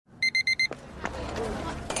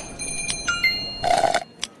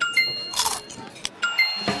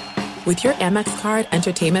With your Amex card,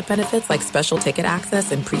 entertainment benefits like special ticket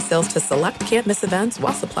access and pre-sales to select can't-miss events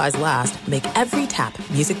while supplies last make every tap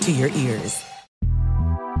music to your ears.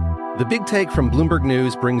 The Big Take from Bloomberg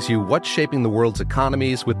News brings you what's shaping the world's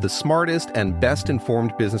economies with the smartest and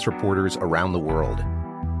best-informed business reporters around the world.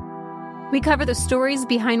 We cover the stories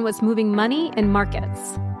behind what's moving money and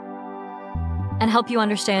markets, and help you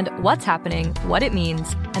understand what's happening, what it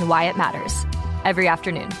means, and why it matters every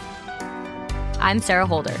afternoon. I'm Sarah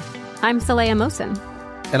Holder. I'm Saleha Mohsin.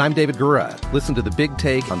 And I'm David Gura. Listen to The Big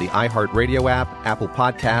Take on the iHeartRadio app, Apple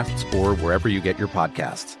Podcasts, or wherever you get your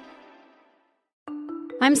podcasts.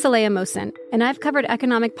 I'm Saleha Mohsin, and I've covered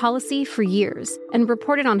economic policy for years and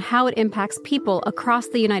reported on how it impacts people across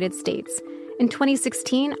the United States. In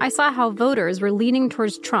 2016, I saw how voters were leaning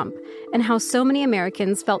towards Trump and how so many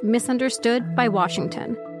Americans felt misunderstood by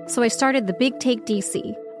Washington. So I started The Big Take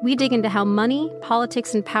DC. We dig into how money,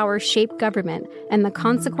 politics, and power shape government and the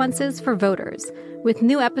consequences for voters. With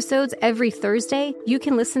new episodes every Thursday, you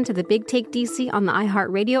can listen to The Big Take DC on the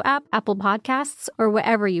iHeartRadio app, Apple Podcasts, or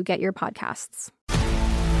wherever you get your podcasts.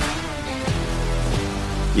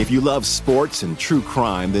 If you love sports and true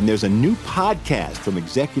crime, then there's a new podcast from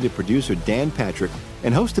executive producer Dan Patrick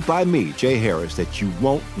and hosted by me, Jay Harris, that you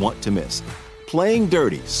won't want to miss. Playing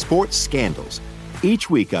Dirty: Sports Scandals.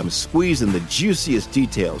 Each week, I'm squeezing the juiciest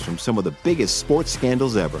details from some of the biggest sports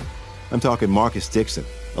scandals ever. I'm talking Marcus Dixon,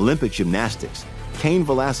 Olympic gymnastics, Cain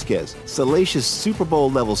Velasquez, salacious Super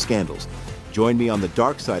Bowl-level scandals. Join me on the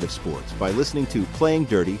dark side of sports by listening to Playing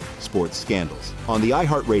Dirty: Sports Scandals on the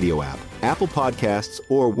iHeartRadio app, Apple Podcasts,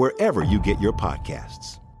 or wherever you get your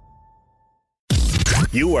podcasts.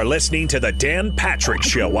 You are listening to The Dan Patrick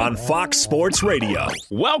Show on Fox Sports Radio.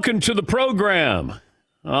 Welcome to the program.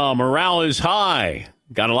 Morale is high.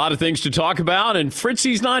 Got a lot of things to talk about, and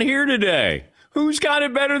Fritzy's not here today. Who's got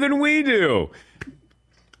it better than we do?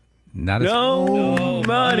 No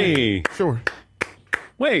money. Sure.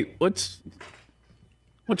 Wait, what's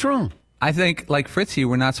wrong? I think, like Fritzy,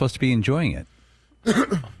 we're not supposed to be enjoying it.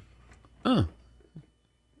 Oh.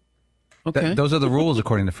 Okay. Those are the rules,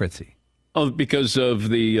 according to Fritzy. Oh, because of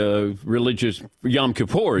the religious Yom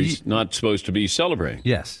Kippur, he's not supposed to be celebrating.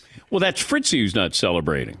 Yes. Well, that's Fritzy who's not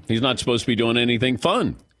celebrating. He's not supposed to be doing anything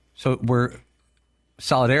fun. So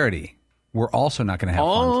solidarity. We're also not going to have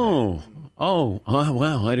fun.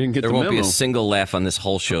 Wow, I didn't get the memo. There won't be a single laugh on this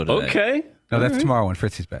whole show today. Okay. No, that's tomorrow when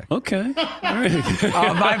Fritzy's back. Okay. All right.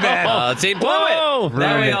 Oh, my bad. See, blow it.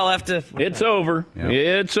 Now we all have to. It's over. Yep.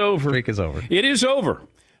 It's over. Streak is over. It is over.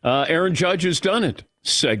 Aaron Judge has done it.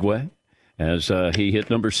 Segue. As he hit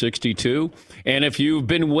number 62. And if you've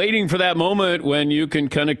been waiting for that moment when you can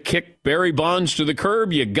kind of kick Barry Bonds to the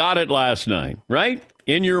curb, you got it last night, right?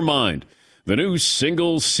 In your mind. The new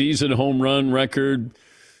single-season home run record,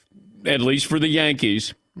 at least for the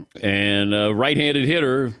Yankees. And right-handed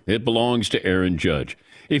hitter, it belongs to Aaron Judge.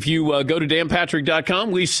 If you go to danpatrick.com,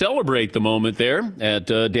 we celebrate the moment there at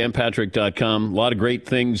danpatrick.com. A lot of great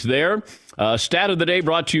things there. Stat of the day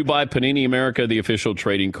brought to you by Panini America, the official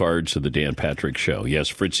trading cards of the Dan Patrick Show. Yes,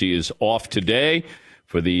 Fritzy is off today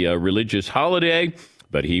for the religious holiday,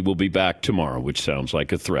 but he will be back tomorrow, which sounds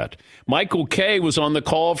like a threat. Michael Kay was on the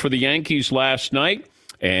call for the Yankees last night,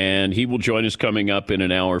 and he will join us coming up in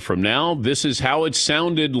an hour from now. This is how it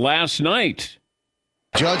sounded last night.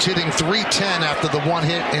 Judge hitting .310 after the one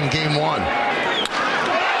hit in Game 1.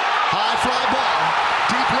 High fly ball,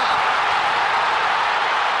 deep left.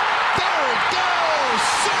 There it goes,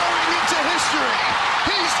 soaring into history.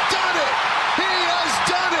 He's done it. He has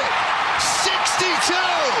done it. 62.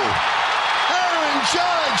 Aaron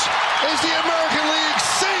Judge is the American League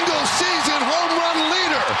single-season home run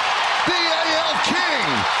leader. The AL King.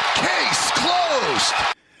 Case closed.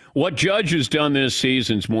 What Judge has done this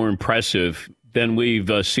season is more impressive than we've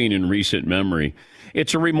seen in recent memory.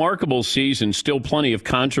 It's a remarkable season, still plenty of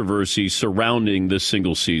controversy surrounding this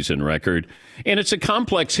single-season record. And it's a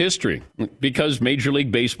complex history because Major League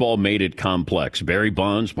Baseball made it complex. Barry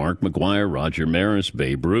Bonds, Mark McGwire, Roger Maris,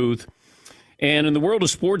 Babe Ruth. And in the world of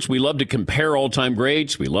sports, we love to compare all-time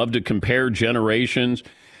greats. We love to compare generations.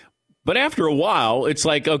 But after a while, it's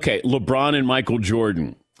like, okay, LeBron and Michael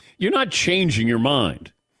Jordan. You're not changing your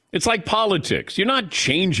mind. It's like politics. You're not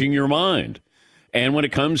changing your mind. And when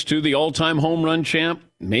it comes to the all-time home run champ,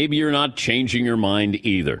 maybe you're not changing your mind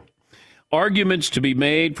either. Arguments to be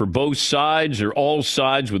made for both sides or all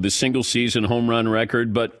sides with the single-season home run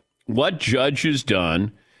record, but what Judge has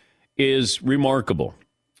done is remarkable.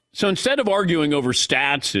 So instead of arguing over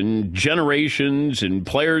stats and generations and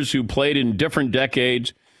players who played in different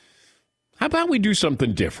decades, how about we do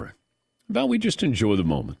something different? How about we just enjoy the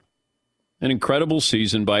moment? An incredible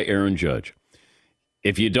season by Aaron Judge.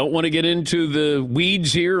 if you don't want to get into the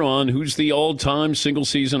weeds here on who's the all-time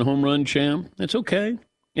single-season home run champ, that's okay.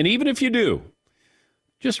 And even if you do,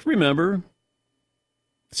 just remember,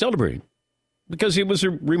 celebrate. Because it was a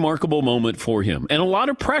remarkable moment for him. And a lot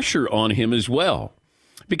of pressure on him as well.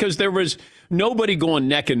 Because there was nobody going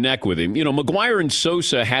neck and neck with him. You know, McGwire and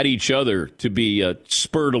Sosa had each other to be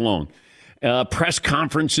spurred along. Press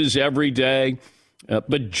conferences every day.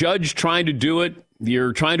 But Judge trying to do it.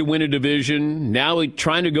 You're trying to win a division. Now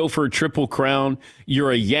trying to go for a triple crown.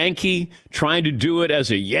 You're a Yankee trying to do it as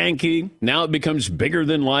a Yankee. Now it becomes bigger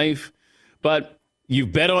than life. But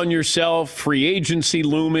you've bet on yourself. Free agency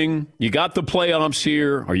looming. You got the playoffs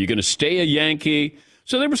here. Are you going to stay a Yankee?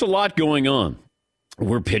 So there was a lot going on.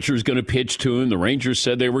 Were pitchers going to pitch to him? The Rangers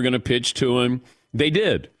said they were going to pitch to him. They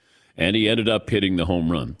did. And he ended up hitting the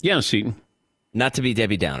home run. Yeah, Seton. Not to be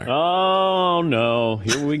Debbie Downer. Oh, no.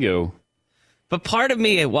 Here we go. But part of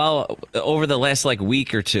me, while over the last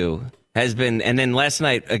week or two, has been, and then last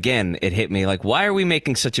night, again, it hit me, why are we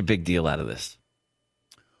making such a big deal out of this?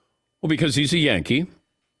 Well, because he's a Yankee.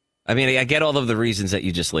 I mean, I get all of the reasons that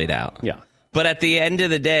you just laid out. Yeah. But at the end of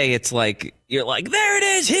the day, it's you're there it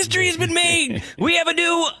is. History has been made. We have a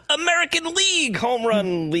new American League home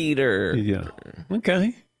run leader. Yeah.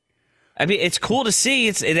 Okay. I mean, it's cool to see.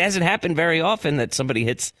 It hasn't happened very often that somebody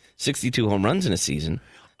hits 62 home runs in a season.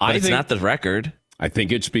 But it's not the record. I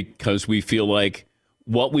think it's because we feel like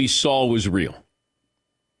what we saw was real.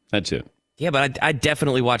 That's it. Yeah, but I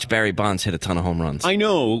definitely watched Barry Bonds hit a ton of home runs. I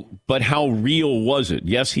know, but how real was it?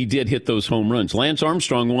 Yes, he did hit those home runs. Lance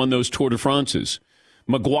Armstrong won those Tour de France's.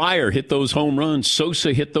 McGwire hit those home runs.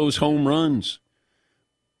 Sosa hit those home runs.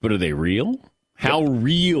 But are they real? How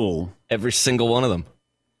real? Every single one of them.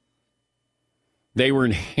 They were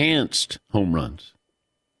enhanced home runs.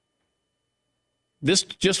 This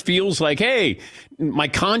just feels like, hey, my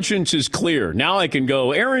conscience is clear. Now I can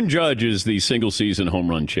go, Aaron Judge is the single-season home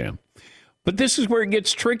run champ. But this is where it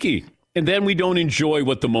gets tricky. And then we don't enjoy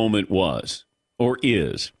what the moment was or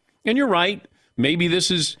is. And you're right. Maybe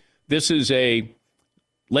this is a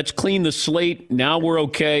let's clean the slate. Now we're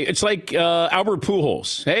okay. It's like Albert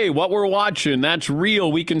Pujols. Hey, what we're watching, that's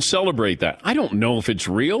real. We can celebrate that. I don't know if it's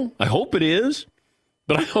real. I hope it is.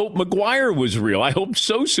 But I hope McGwire was real. I hope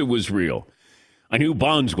Sosa was real. I knew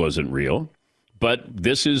Bonds wasn't real. But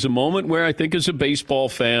this is a moment where I think as a baseball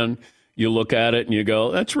fan, you look at it and you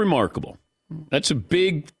go, that's remarkable. That's a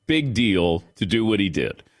big, big deal to do what he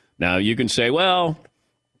did. Now, you can say, well,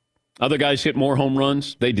 other guys hit more home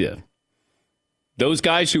runs. They did. Those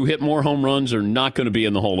guys who hit more home runs are not going to be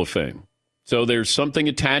in the Hall of Fame. So there's something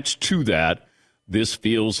attached to that. This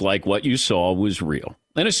feels like what you saw was real.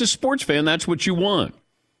 And as a sports fan, that's what you want.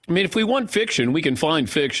 I mean, if we want fiction, we can find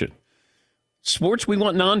fiction. Sports, we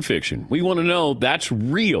want nonfiction. We want to know that's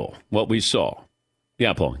real, what we saw.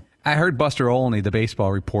 Yeah, Paul. I heard Buster Olney, the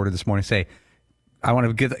baseball reporter, this morning say, I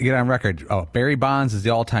want to get on record. Oh, Barry Bonds is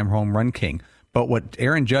the all-time home run king. But what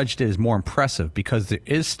Aaron Judge did is more impressive because there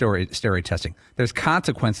is steroid testing. There's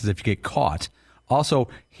consequences if you get caught. Also,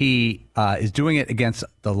 he is doing it against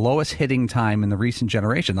the lowest hitting time in the recent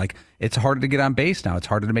generation. It's harder to get on base now. It's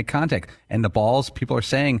harder to make contact. And the balls, people are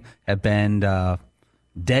saying, have been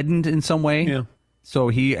deadened in some way. Yeah. So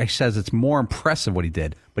he says it's more impressive what he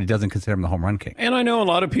did, but he doesn't consider him the home run king. And I know a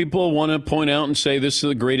lot of people want to point out and say this is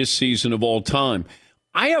the greatest season of all time.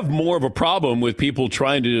 I have more of a problem with people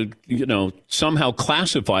trying to, somehow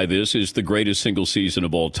classify this as the greatest single season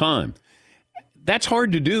of all time. That's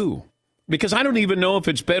hard to do because I don't even know if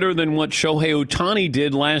it's better than what Shohei Ohtani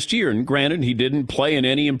did last year. And granted, he didn't play in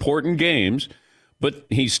any important games, but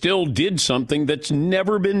he still did something that's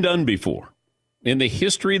never been done before in the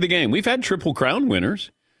history of the game. We've had Triple Crown winners.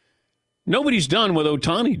 Nobody's done what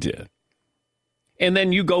Ohtani did. And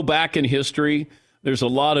then you go back in history, there's a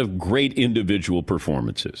lot of great individual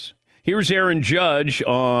performances. Here's Aaron Judge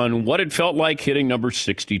on what it felt like hitting number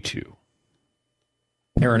 62.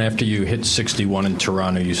 Aaron, after you hit 61 in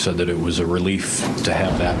Toronto, you said that it was a relief to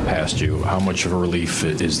have that past you. How much of a relief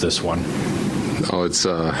is this one? Oh, it's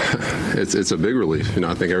a big relief.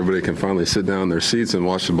 I think everybody can finally sit down in their seats and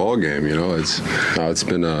watch the ball game. It's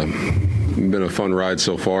been a fun ride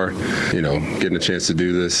so far. Getting a chance to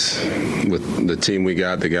do this with the team we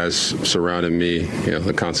got, the guys surrounding me,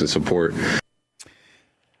 the constant support.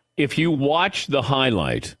 If you watch the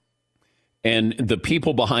highlight and the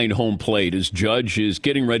people behind home plate as Judge is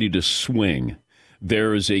getting ready to swing,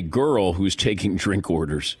 there is a girl who's taking drink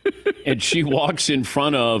orders. And she walks in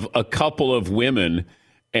front of a couple of women,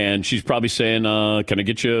 and she's probably saying, can I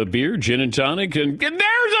get you a beer, gin and tonic? And there's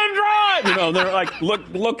a drive!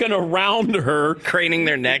 They're looking around her. Craning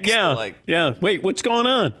their necks. Yeah, yeah. Wait, what's going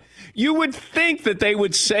on? You would think that they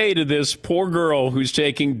would say to this poor girl who's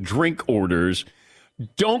taking drink orders,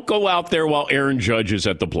 don't go out there while Aaron Judge is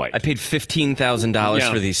at the plate. I paid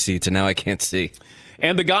 $15,000 for these seats, and now I can't see.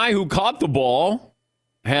 And the guy who caught the ball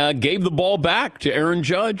gave the ball back to Aaron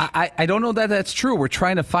Judge. I don't know that that's true. We're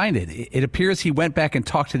trying to find it. It appears he went back and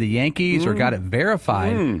talked to the Yankees or got it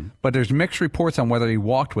verified, but there's mixed reports on whether he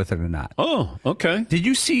walked with it or not. Oh, okay. Did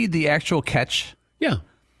you see the actual catch? Yeah.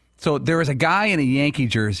 So there was a guy in a Yankee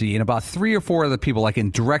jersey and about 3 or 4 other people like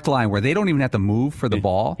in direct line where they don't even have to move for the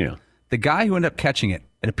ball. Yeah. The guy who ended up catching it,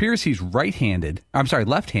 it appears he's left-handed.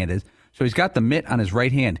 So he's got the mitt on his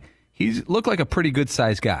right hand. He's looked like a pretty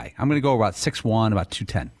good-sized guy. I'm going to go about 6'1", about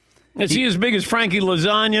 210. Is he as big as Frankie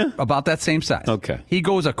Lasagna? About that same size. Okay. He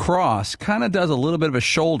goes across, kind of does a little bit of a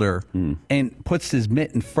shoulder, and puts his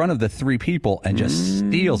mitt in front of the 3 people and just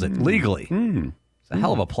steals it legally. It's a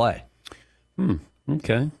hell of a play.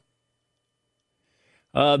 Okay.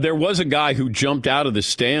 There was a guy who jumped out of the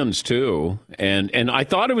stands, too, and I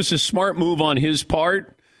thought it was a smart move on his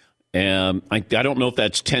part. I don't know if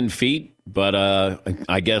that's 10 feet, but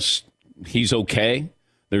I guess he's okay.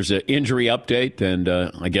 There's an injury update, and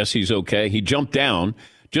I guess he's okay. He jumped down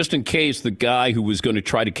just in case the guy who was going to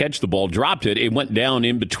try to catch the ball dropped it. It went down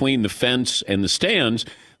in between the fence and the stands.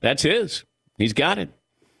 That's his. He's got it.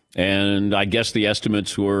 And I guess the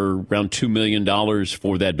estimates were around $2 million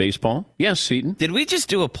for that baseball. Yes, Seton. Did we just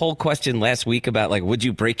do a poll question last week about, like, would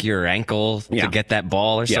you break your ankle to get that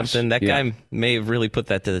ball or something? That guy may have really put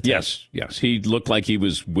that to the test. Yes. He looked like he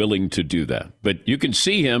was willing to do that. But you can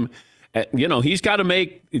see him, he's got to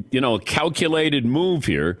make, a calculated move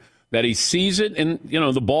here that he sees it. And,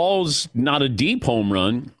 the ball's not a deep home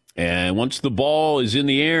run. And once the ball is in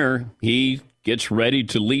the air, he gets ready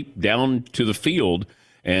to leap down to the field.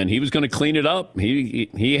 And he was going to clean it up.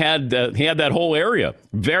 He had that whole area.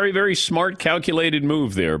 Very, very smart, calculated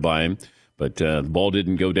move there by him. But the ball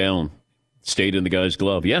didn't go down. Stayed in the guy's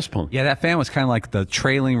glove. Yes, Paul? Yeah, that fan was kind of like the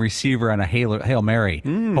trailing receiver on a Hail Mary.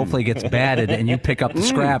 Hopefully it gets batted and you pick up the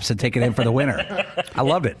scraps and take it in for the winner. I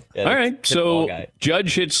loved it. Yeah, all right, so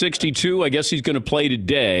Judge hit 62. I guess he's going to play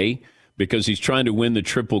today because he's trying to win the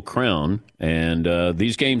Triple Crown. And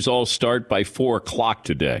these games all start by 4 o'clock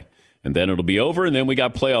today. And then it'll be over, and then we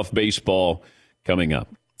got playoff baseball coming up.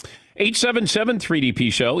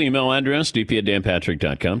 877-3DP Show. Email address,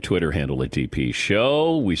 dp@danpatrick.com. Twitter handle @DP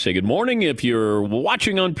Show. We say good morning if you're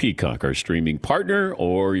watching on Peacock, our streaming partner,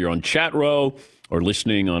 or you're on Chat Row, or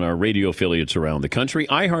listening on our radio affiliates around the country.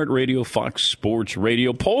 iHeartRadio, Fox Sports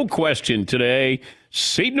Radio. Poll question today,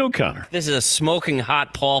 Seton O'Connor. This is a smoking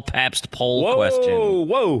hot Paul Pabst poll question.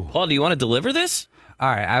 Whoa. Paul, do you want to deliver this? All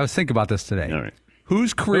right, I was thinking about this today. All right.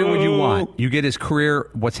 Whose career would you want? You get his career,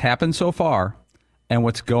 what's happened so far, and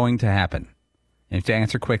what's going to happen. And to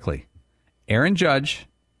answer quickly, Aaron Judge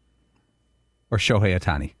or Shohei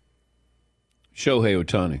Ohtani? Shohei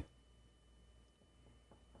Ohtani.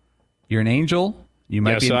 You're an Angel. You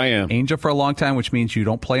might be an I am. Angel for a long time, which means you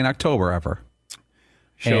don't play in October ever.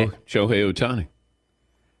 Shohei Ohtani.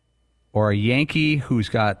 Or a Yankee who's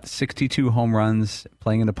got 62 home runs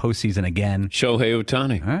playing in the postseason again. Shohei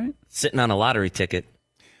Ohtani. All right. Sitting on a lottery ticket.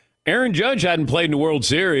 Aaron Judge hadn't played in the World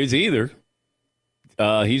Series either.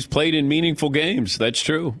 He's played in meaningful games. That's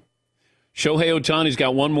true. Shohei Ohtani's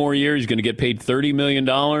got one more year. He's going to get paid $30 million.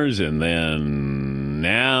 And then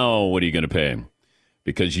now what are you going to pay him?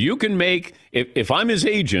 Because you can make, if I'm his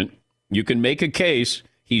agent, you can make a case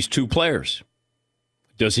he's 2 players.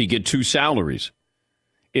 Does he get 2 salaries?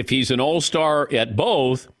 If he's an all-star at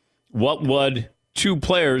both, what would 2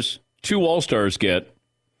 players, 2 all-stars get?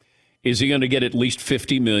 Is he going to get at least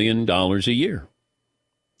 $50 million a year?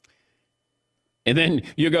 And then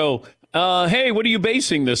you go, hey, what are you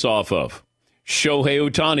basing this off of? Shohei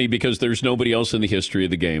Ohtani, because there's nobody else in the history of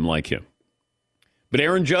the game like him. But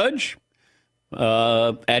Aaron Judge,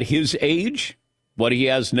 at his age, what he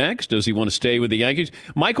has next, does he want to stay with the Yankees?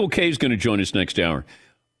 Michael Kay is going to join us next hour.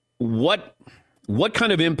 What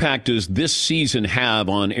kind of impact does this season have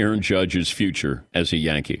on Aaron Judge's future as a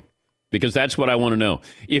Yankee? Because that's what I want to know.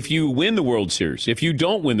 If you win the World Series, if you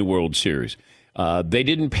don't win the World Series, they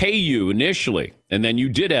didn't pay you initially, and then you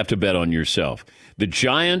did have to bet on yourself. The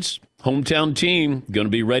Giants, hometown team, going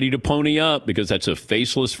to be ready to pony up because that's a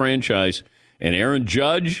faceless franchise. And Aaron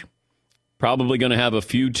Judge, probably going to have a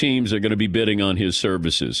few teams that are going to be bidding on his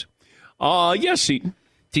services. Yes, Seton.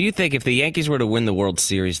 Do you think if the Yankees were to win the World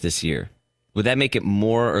Series this year, would that make it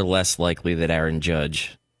more or less likely that Aaron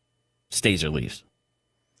Judge stays or leaves?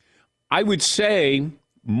 I would say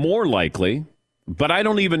more likely, but I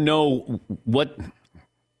don't even know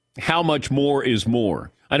how much more is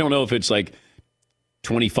more. I don't know if it's like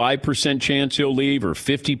 25% chance he'll leave or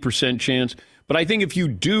 50% chance. But I think if you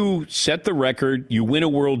do set the record, you win a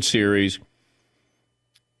World Series,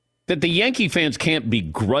 that the Yankee fans can't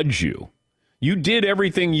begrudge you. You did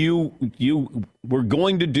everything you were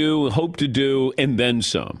going to do, hope to do, and then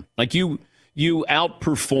some. Like you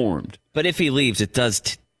outperformed. But if he leaves, it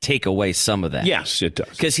does take away some of that. Yes, it does.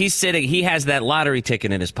 Because he has that lottery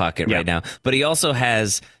ticket in his pocket right now. But he also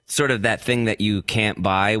has sort of that thing that you can't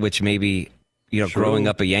buy, which maybe, True. Growing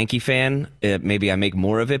up a Yankee fan, maybe I make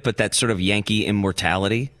more of it, but that sort of Yankee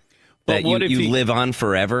immortality that you live on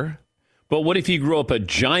forever. But what if you grew up a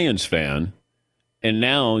Giants fan, and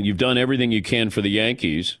now you've done everything you can for the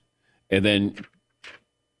Yankees, and then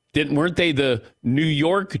weren't they the New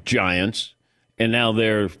York Giants, and now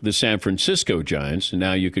they're the San Francisco Giants, and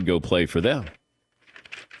now you could go play for them?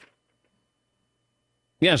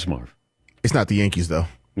 Yes, Marv. It's not the Yankees, though.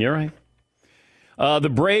 You're right. The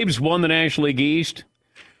Braves won the National League East.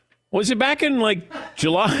 Was it back in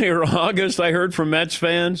July or August? I heard from Mets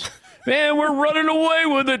fans. Man, we're running away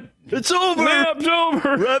with it. It's over. Yeah, it's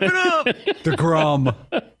over. Wrap it up. The Grum.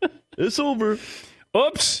 It's over.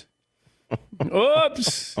 Oops.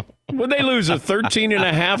 Would they lose a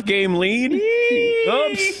 13.5 game lead?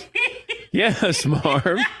 Oops. Yes,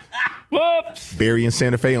 Marv. Whoops. Barry in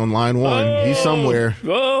Santa Fe on line one. He's somewhere.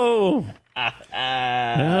 Oh.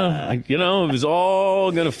 It was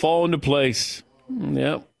all going to fall into place.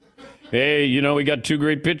 Yep. Hey, we got two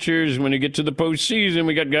great pitchers. When you get to the postseason,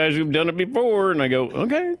 we got guys who've done it before. And I go,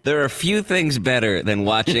 okay. There are few things better than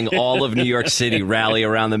watching all of New York City rally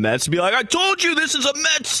around the Mets and be like, I told you this is a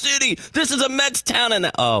Mets city. This is a Mets town.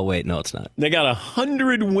 And oh, wait, no, it's not. They got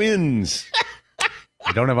 100 wins.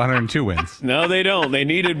 They don't have 102 wins. No, they don't. They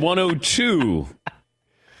needed 102.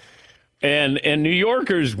 And New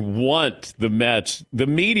Yorkers want the Mets. The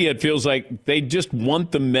media, it feels like they just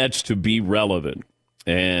want the Mets to be relevant.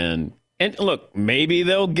 And look, maybe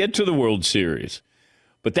they'll get to the World Series.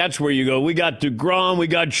 But that's where you go, we got DeGrom, we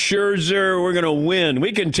got Scherzer, we're going to win.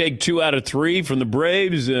 We can take 2 out of 3 from the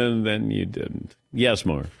Braves, and then you didn't. Yes,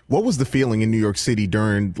 Mark. What was the feeling in New York City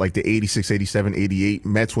during the 86, 87, 88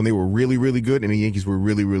 Mets when they were really, really good and the Yankees were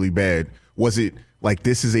really, really bad? Was it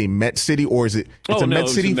this is a Met city, or is it a Met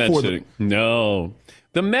city for the... No.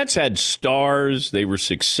 The Mets had stars. They were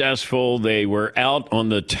successful. They were out on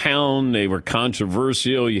the town. They were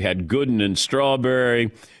controversial. You had Gooden and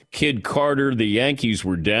Strawberry, Kid Carter. The Yankees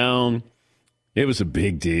were down. It was a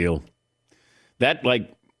big deal. That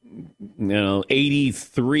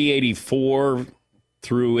 83, 84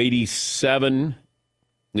 through 87,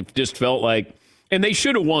 it just felt like, and they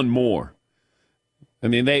should have won more. I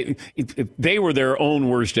mean, they were their own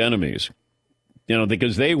worst enemies,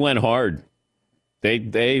 because they went hard.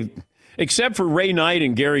 They except for Ray Knight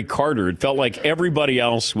and Gary Carter, it felt like everybody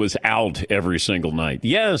else was out every single night.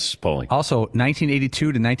 Yes, Paulie. Also, 1982 to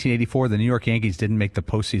 1984, the New York Yankees didn't make the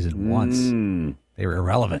postseason once. They were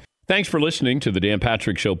irrelevant. Thanks for listening to the Dan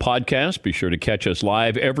Patrick Show podcast. Be sure to catch us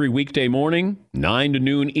live every weekday morning, 9 to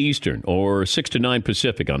noon Eastern or 6 to 9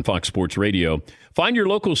 Pacific on Fox Sports Radio. Find your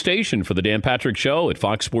local station for the Dan Patrick Show at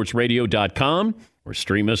foxsportsradio.com or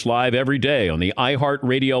stream us live every day on the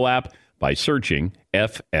iHeartRadio app by searching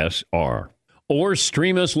FSR. Or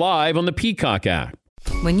stream us live on the Peacock app.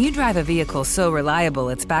 When you drive a vehicle so reliable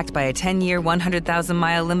it's backed by a 10-year,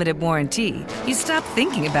 100,000-mile limited warranty, you stop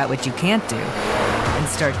thinking about what you can't do and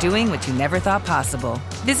start doing what you never thought possible.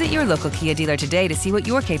 Visit your local Kia dealer today to see what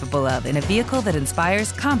you're capable of in a vehicle that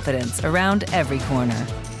inspires confidence around every corner.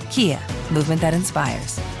 Kia, movement that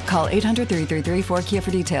inspires. Call 800-333-4KIA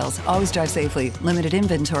for details. Always drive safely. Limited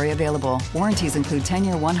inventory available. Warranties include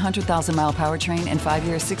 10-year, 100,000-mile powertrain and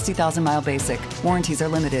 5-year, 60,000-mile basic. Warranties are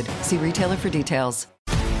limited. See retailer for details.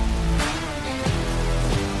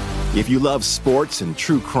 If you love sports and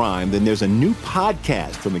true crime, then there's a new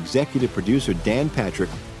podcast from executive producer Dan Patrick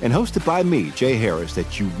and hosted by me, Jay Harris,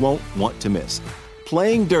 that you won't want to miss.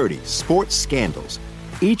 Playing Dirty: Sports Scandals.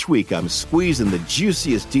 Each week, I'm squeezing the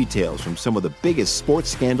juiciest details from some of the biggest sports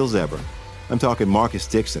scandals ever. I'm talking Marcus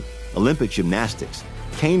Dixon, Olympic gymnastics,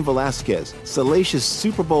 Cain Velasquez, salacious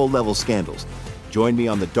Super Bowl-level scandals. Join me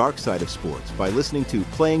on the dark side of sports by listening to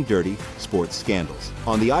Playing Dirty: Sports Scandals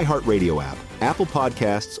on the iHeartRadio app, Apple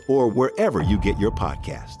Podcasts, or wherever you get your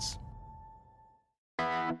podcasts.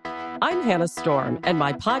 I'm Hannah Storm, and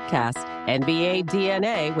my podcast, NBA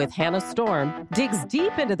DNA with Hannah Storm, digs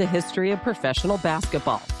deep into the history of professional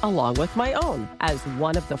basketball, along with my own, as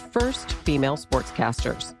one of the first female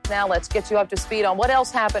sportscasters. Now let's get you up to speed on what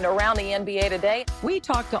else happened around the NBA today. We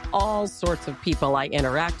talked to all sorts of people I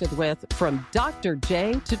interacted with, from Dr.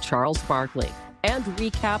 J to Charles Barkley. and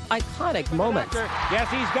recap iconic moments. Yes,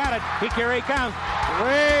 he's got it. Here he comes.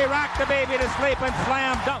 Way rock the baby to sleep and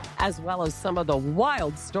slam dunk. As well as some of the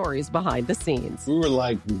wild stories behind the scenes. We were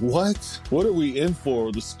like, what? What are we in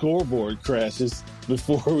for? The scoreboard crashes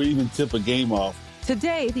before we even tip a game off.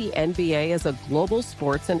 Today, the NBA is a global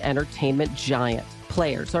sports and entertainment giant.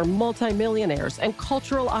 Players are multimillionaires and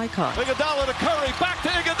cultural icons. Iguodala to Curry, back to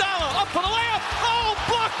Iguodala, up for the layup. Oh,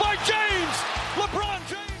 blocked by James. LeBron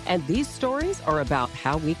James. And these stories are about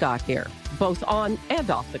how we got here, both on and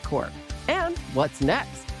off the court. And what's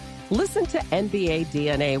next? Listen to NBA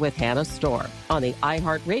DNA with Hannah Storm on the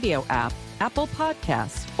iHeartRadio app, Apple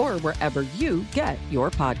Podcasts, or wherever you get your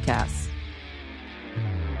podcasts.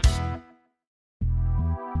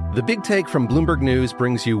 The Big Take from Bloomberg News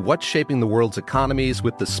brings you what's shaping the world's economies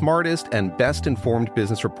with the smartest and best-informed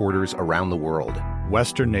business reporters around the world.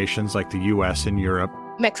 Western nations like the U.S. and Europe.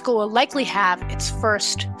 Mexico will likely have its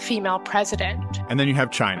first female president. And then you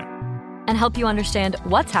have China. And help you understand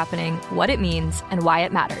what's happening, what it means, and why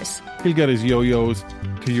it matters. He'll get his yo-yos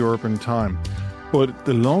to Europe in time. But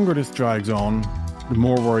the longer this drags on, the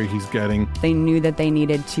more worry he's getting. They knew that they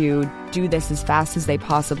needed to do this as fast as they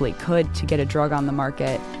possibly could to get a drug on the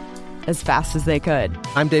market as fast as they could.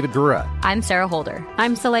 I'm David Gura. I'm Sarah Holder.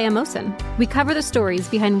 I'm Saleha Mohsin. We cover the stories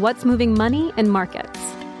behind what's moving money and markets.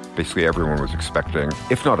 Basically, everyone was expecting,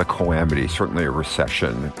 if not a calamity, certainly a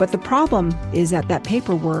recession. But the problem is that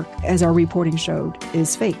paperwork, as our reporting showed,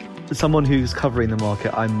 is fake. As someone who's covering the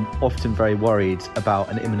market, I'm often very worried about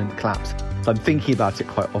an imminent collapse. So I'm thinking about it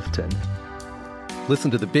quite often. Listen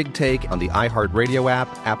to The Big Take on the iHeartRadio app,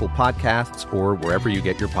 Apple Podcasts, or wherever you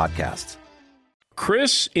get your podcasts.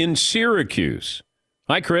 Chris in Syracuse.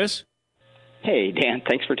 Hi, Chris. Hey, Dan.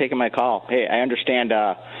 Thanks for taking my call. Hey, I understand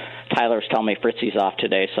Tyler's telling me Fritzy's off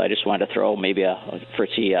today, so I just wanted to throw maybe a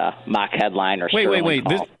Fritzy mock headline or Wait.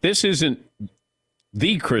 This isn't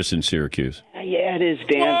the Chris in Syracuse. Yeah, it is,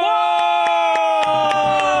 Dan.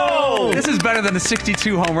 Whoa! This is better than the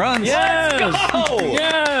 62 home runs. Yes!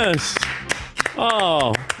 Yes!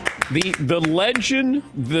 Oh, the legend,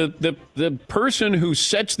 the person who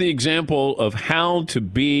sets the example of how to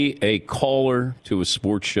be a caller to a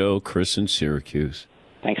sports show, Chris in Syracuse.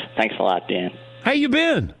 Thanks a lot, Dan. How you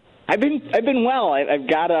been? I've been well. I've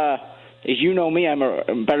got as you know me, I'm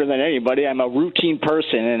better than anybody. I'm a routine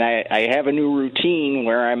person, and I have a new routine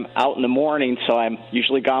where I'm out in the morning, so I'm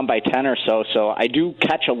usually gone by 10 or so. So I do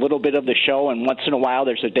catch a little bit of the show, and once in a while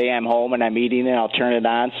there's a day I'm home and I'm eating and I'll turn it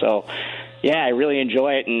on. So, yeah, I really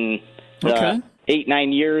enjoy it. And the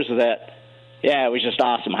 8-9 years of that, yeah, it was just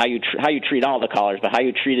awesome how you treat all the callers, but how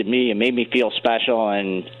you treated me, it made me feel special.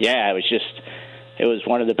 And, yeah, it was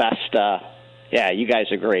one of the best. Yeah, you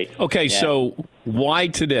guys are great. Okay, yeah. So why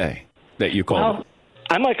today that you called? Well,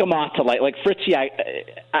 I'm like a moth to light. Like Fritzy,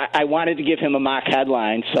 I wanted to give him a mock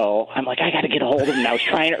headline, so I'm like, I got to get a hold of him. I was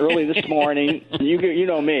trying early this morning. You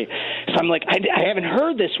know me. So I'm like, I haven't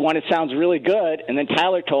heard this one. It sounds really good. And then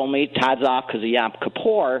Tyler told me Todd's off because of Yom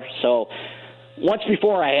Kippur. So once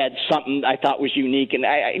before I had something I thought was unique, and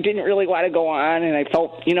I didn't really want to go on, and I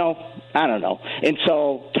felt, I don't know. And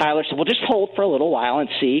so Tyler said, well, just hold for a little while and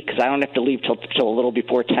see, because I don't have to leave till a little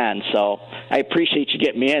before 10. So I appreciate you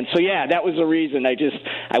getting me in. So, yeah, that was the reason.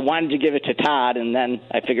 I wanted to give it to Todd, and then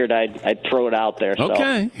I figured I'd throw it out there.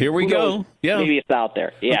 Okay, so, here we go. Yeah. Maybe it's out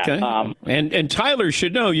there. Yeah. Okay. And Tyler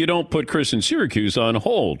should know you don't put Chris in Syracuse on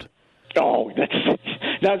hold. Oh,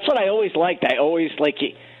 that's what I always liked. I always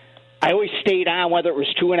stayed on, whether it was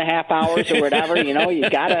 2.5 hours or whatever. You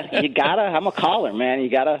gotta. I'm a caller, man. You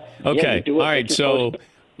gotta. Okay. Do all right. So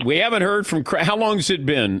we haven't heard from. How long has it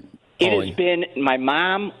been? It has been. My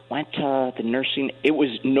mom went to the nursing. It was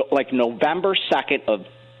November 2nd of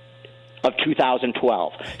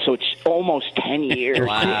 2012. So it's almost 10 years.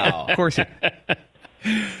 Wow. Of course.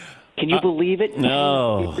 Can you believe it?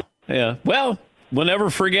 No. Yeah. Well, we'll never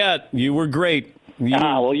forget. You were great. You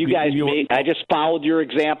guys, I just followed your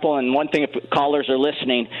example. And one thing, if callers are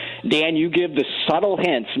listening, Dan, you give the subtle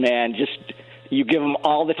hints, man. You give them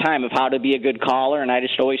all the time of how to be a good caller, and I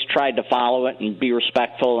just always tried to follow it and be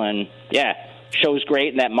respectful. And, yeah, show's great.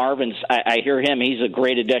 And that Marvin's, I hear him, he's a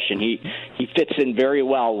great addition. He fits in very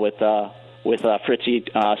well with Fritzy,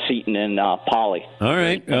 Seton, and Paulie. All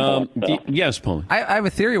right. Yes, Paulie. I have a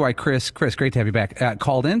theory why Chris, great to have you back,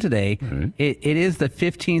 called in today. Mm-hmm. It is the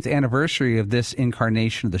 15th anniversary of this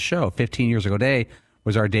incarnation of the show. 15 years ago today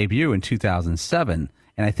was our debut in 2007.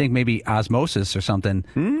 And I think maybe osmosis or something,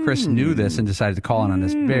 Chris knew this and decided to call in on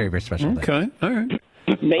this very, very special day. Okay. All right.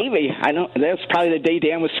 Maybe. I don't. That's probably the day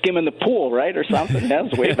Dan was skimming the pool, right, or something. That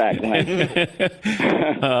was way back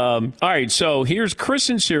when. All right, so here's Chris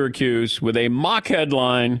in Syracuse with a mock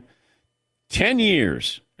headline. 10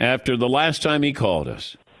 years after the last time he called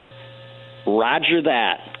us. Roger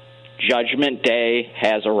that. Judgment Day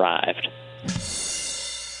has arrived.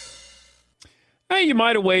 Hey, you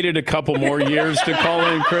might have waited a couple more years to call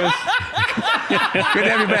in, Chris. Good to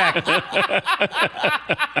have you back.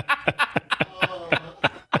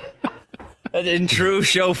 In true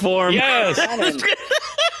show form. Yes.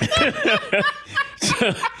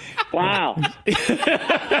 Wow.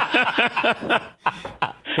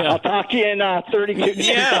 I'll talk to you in 32 days.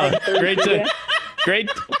 Yeah,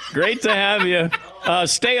 great to have you.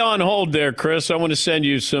 Stay on hold there, Chris. I want to send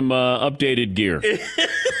you some updated gear.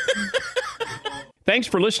 Thanks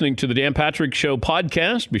for listening to the Dan Patrick Show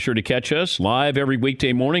podcast. Be sure to catch us live every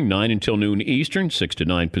weekday morning, 9 until noon Eastern, 6 to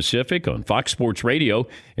 9 Pacific on Fox Sports Radio.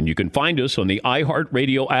 And you can find us on the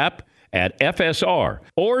iHeartRadio app at FSR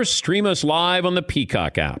or stream us live on the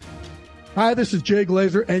Peacock app. Hi, this is Jay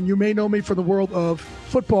Glazer, and you may know me from the world of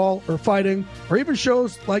football or fighting or even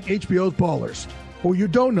shows like HBO's Ballers. What you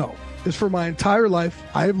don't know is for my entire life,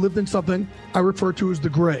 I have lived in something I refer to as the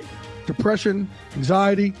gray. Depression,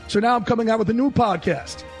 anxiety. So now I'm coming out with a new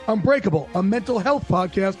podcast, Unbreakable, a mental health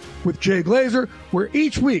podcast with Jay Glazer, where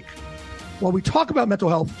each week, while we talk about mental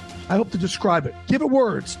health, I hope to describe it, give it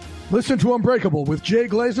words. Listen to Unbreakable with Jay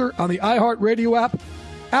Glazer on the iHeartRadio app,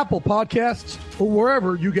 Apple Podcasts, or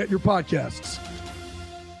wherever you get your podcasts.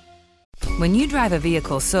 When you drive a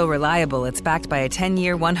vehicle so reliable it's backed by a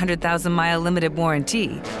 10-year, 100,000-mile limited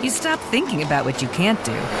warranty, you stop thinking about what you can't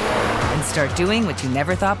do and start doing what you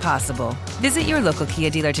never thought possible. Visit your local Kia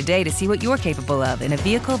dealer today to see what you're capable of in a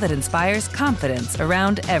vehicle that inspires confidence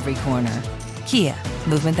around every corner. Kia,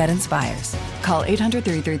 movement that inspires. Call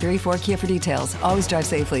 800-333-4KIA for details. Always drive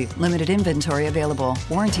safely. Limited inventory available.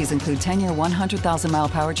 Warranties include 10-year, 100,000-mile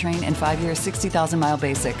powertrain and 5-year, 60,000-mile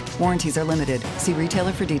basic. Warranties are limited. See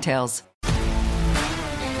retailer for details.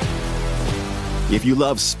 If you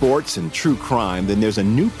love sports and true crime, then there's a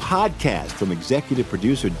new podcast from executive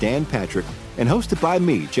producer Dan Patrick and hosted by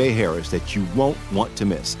me, Jay Harris, that you won't want to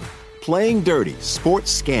miss. Playing Dirty: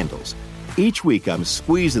 Sports Scandals. Each week, I'm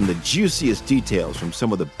squeezing the juiciest details from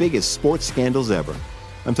some of the biggest sports scandals ever.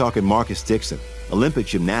 I'm talking Marcus Dixon, Olympic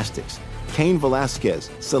gymnastics, Cain Velasquez,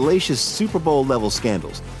 salacious Super Bowl-level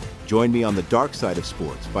scandals. Join me on the dark side of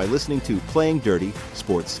sports by listening to Playing Dirty: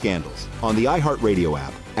 Sports Scandals on the iHeartRadio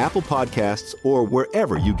app, Apple Podcasts, or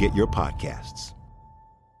wherever you get your podcasts.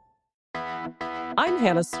 I'm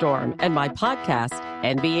Hannah Storm, and my podcast,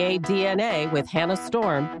 NBA DNA with Hannah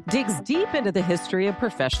Storm, digs deep into the history of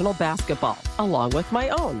professional basketball, along with my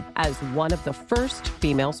own, as one of the first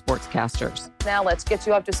female sportscasters. Now let's get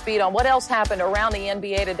you up to speed on what else happened around the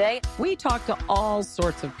NBA today. We talked to all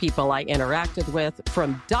sorts of people I interacted with,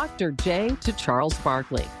 from Dr. J to Charles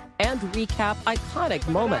Barkley, and recap iconic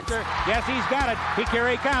moments. Yes, he's got it. Here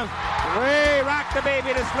he comes. Way rock the baby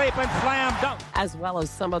to sleep and slam dunk. As well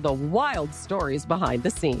as some of the wild stories behind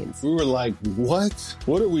the scenes. We were like, what?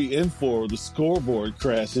 What are we in for? The scoreboard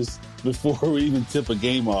crashes before we even tip a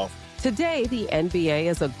game off. Today, the NBA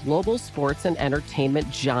is a global sports and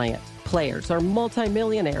entertainment giant. Players are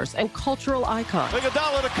multimillionaires and cultural icons.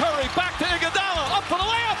 Iguodala to Curry, back to Iguodala, up for the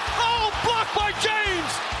layup. Oh, blocked by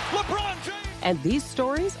James. LeBron James. And these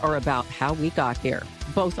stories are about how we got here,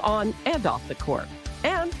 both on and off the court.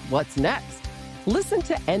 And what's next? Listen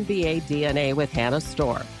to NBA DNA with Hannah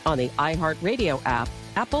Storm on the iHeartRadio app,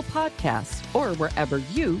 Apple Podcasts, or wherever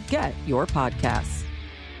you get your podcasts.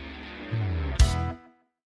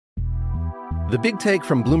 The Big Take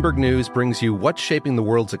from Bloomberg News brings you what's shaping the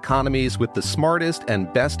world's economies with the smartest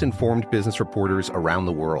and best-informed business reporters around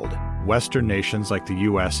the world. Western nations like the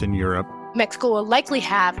U.S. and Europe. Mexico will likely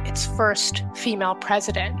have its first female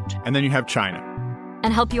president. And then you have China.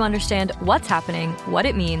 And help you understand what's happening, what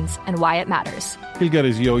it means, and why it matters. He'll get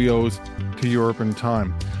his yo-yos to Europe in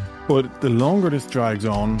time. But the longer this drags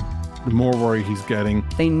on, the more worry he's getting.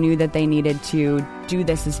 They knew that they needed to do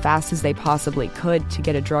this as fast as they possibly could to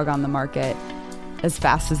get a drug on the market as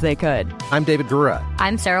fast as they could. I'm David Gura.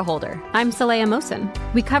 I'm Sarah Holder. I'm Saleha Mohsen.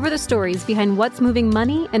 We cover the stories behind what's moving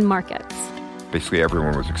money and markets. Basically,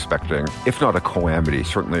 everyone was expecting, if not a calamity,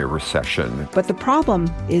 certainly a recession. But the problem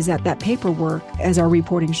is that paperwork, as our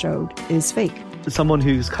reporting showed, is fake. As someone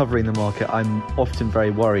who's covering the market, I'm often very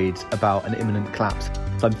worried about an imminent collapse.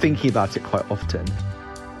 So I'm thinking about it quite often.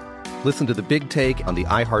 Listen to The Big Take on the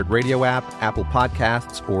iHeartRadio app, Apple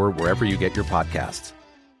Podcasts, or wherever you get your podcasts.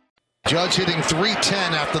 Judge hitting .310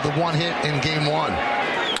 after the one hit in Game 1.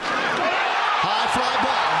 High fly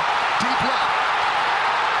ball, deep left.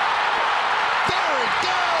 There it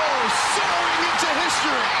goes, soaring into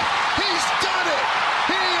history. He's done it.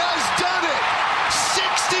 He has done it.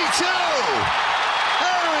 62.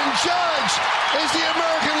 Aaron Judge is the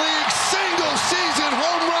American League single-season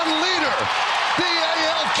home run leader, the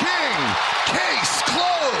AL King. Case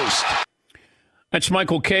closed. That's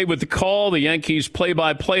Michael Kay with the call, the Yankees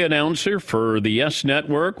play-by-play announcer for the Yes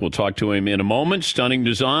Network. We'll talk to him in a moment. Stunning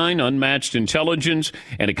design, unmatched intelligence,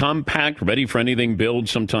 and a compact, ready-for-anything build,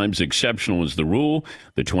 sometimes exceptional is the rule.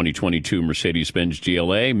 The 2022 Mercedes-Benz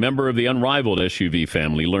GLA, member of the unrivaled SUV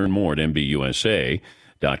family. Learn more at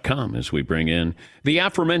MBUSA.com as we bring in the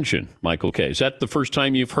aforementioned Michael Kay. Is that the first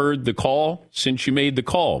time you've heard the call since you made the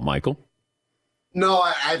call, Michael? No,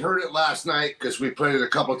 I'd heard it last night because we played it a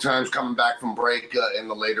couple of times coming back from break in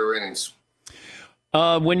the later innings.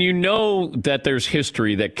 When you know that there's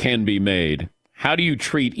history that can be made, how do you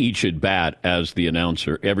treat each at-bat as the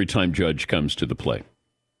announcer every time Judge comes to the plate?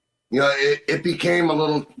 You know, it became a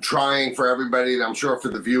little trying for everybody, and I'm sure for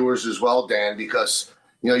the viewers as well, Dan, because,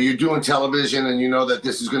 you know, you're doing television and you know that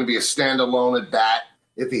this is going to be a standalone at-bat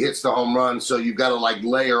if he hits the home run. So you've got to, like,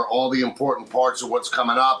 layer all the important parts of what's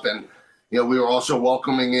coming up. And you know, we were also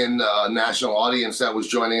welcoming in a national audience that was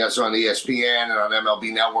joining us on ESPN and on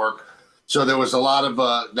MLB Network. So there was a lot of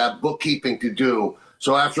that bookkeeping to do.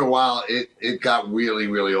 So after a while, it got really,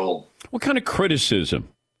 really old. What kind of criticism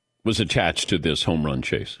was attached to this home run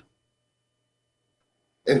chase?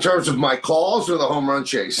 In terms of my calls or the home run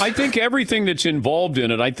chase? I think everything that's involved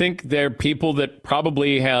in it. I think there are people that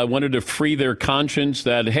probably wanted to free their conscience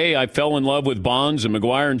that, hey, I fell in love with Bonds and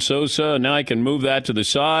McGwire and Sosa, and now I can move that to the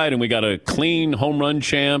side, and we got a clean home run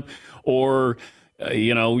champ. Or,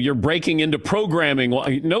 you know, you're breaking into programming.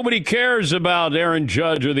 Nobody cares about Aaron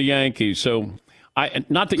Judge or the Yankees. So,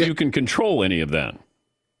 not that you can control any of that.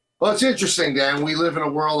 Well, it's interesting, Dan. We live in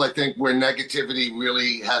a world, I think, where negativity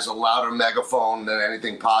really has a louder megaphone than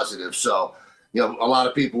anything positive. So, you know, a lot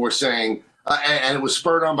of people were saying, and it was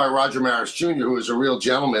spurred on by Roger Maris Jr., who is a real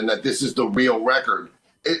gentleman, that this is the real record.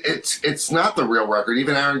 It's not the real record.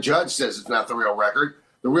 Even Aaron Judge says it's not the real record.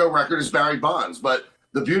 The real record is Barry Bonds. But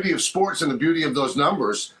the beauty of sports and the beauty of those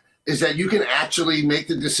numbers is that you can actually make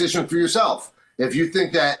the decision for yourself. If you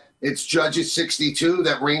think that it's Judge's 62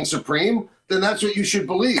 that reigns supreme, then that's what you should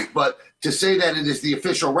believe. But to say that it is the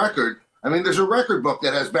official record, I mean, there's a record book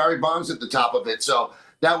that has Barry Bonds at the top of it. So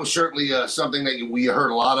that was certainly something that we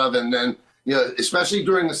heard a lot of. And then, you know, especially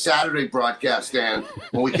during the Saturday broadcast, Dan,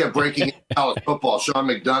 when we kept breaking in college football, Sean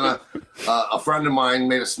McDonough, a friend of mine,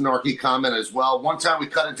 made a snarky comment as well. One time we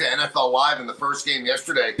cut into NFL Live in the first game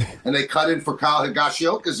yesterday, and they cut in for Kyle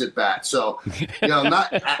Higashioka's at bat. So, you know,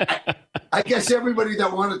 I guess everybody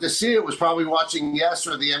that wanted to see it was probably watching Yes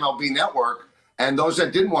or the MLB Network, and those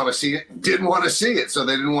that didn't want to see it didn't want to see it, so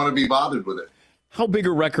they didn't want to be bothered with it. How big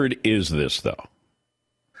a record is this, though?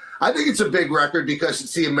 I think it's a big record because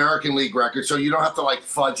it's the American League record, so you don't have to, like,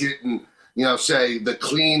 fudge it and, you know, say the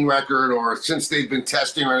clean record or since they've been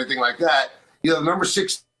testing or anything like that. You know, the number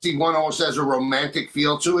 61 almost has a romantic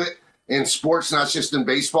feel to it in sports, not just in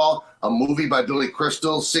baseball. A movie by Billy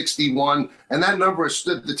Crystal, 61, and that number has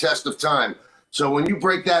stood the test of time. So when you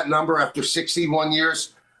break that number after 61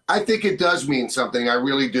 years, I think it does mean something. I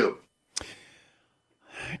really do.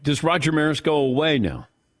 Does Roger Maris go away now?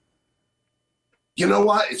 You know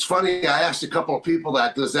what? It's funny. I asked a couple of people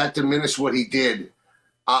that. Does that diminish what he did?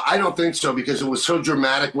 I don't think so, because it was so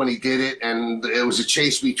dramatic when he did it, and it was a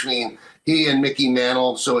chase between he and Mickey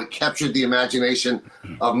Mantle, so it captured the imagination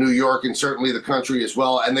of New York and certainly the country as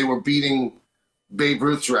well, and they were beating Babe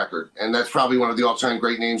Ruth's record, and that's probably one of the all-time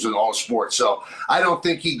great names in all sports. So I don't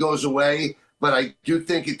think he goes away, but I do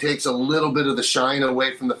think it takes a little bit of the shine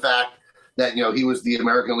away from the fact that, you know, he was the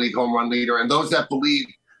American League home run leader, and those that believe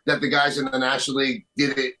that the guys in the National League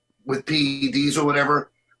did it with PEDs or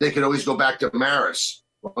whatever, they could always go back to Maris.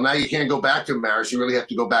 Well, now you can't go back to Maris. You really have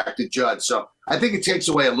to go back to Judge. So I think it takes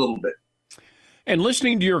away a little bit. And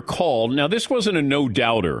listening to your call, now this wasn't a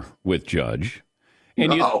no-doubter with Judge.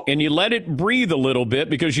 And you let it breathe a little bit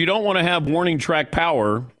because you don't want to have warning track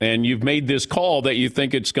power, and you've made this call that you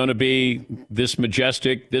think it's going to be this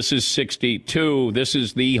majestic, this is 62, this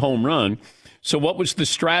is the home run. So what was the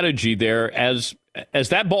strategy there? As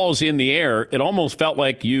that ball's in the air, it almost felt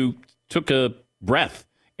like you took a breath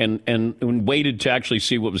and waited to actually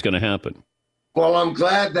see what was going to happen. Well, I'm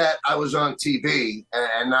glad that I was on TV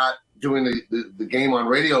and not doing the game on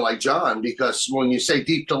radio like John, because when you say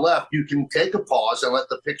deep to left, you can take a pause and let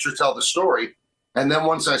the picture tell the story. And then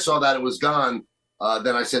once I saw that it was gone,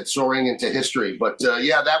 then I said soaring into history. But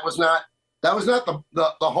yeah, that was not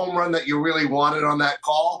the home run that you really wanted on that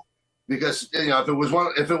call, because, you know,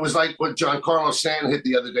 if it was like what Giancarlo Stanton hit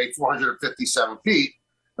the other day, 457 feet,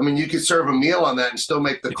 I mean, you could serve a meal on that and still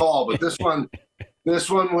make the call. But this one,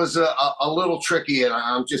 This one was a little tricky, and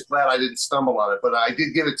I'm just glad I didn't stumble on it. But I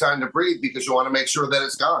did give it time to breathe because you want to make sure that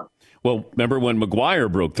it's gone. Well, remember when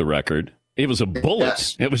McGwire broke the record? It was a bullet.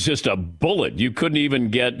 Yes. It was just a bullet. You couldn't even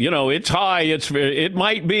get, it's high. It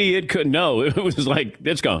might be. It could. No, it was like,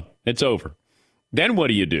 it's gone. It's over. Then what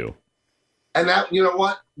do you do? And that, you know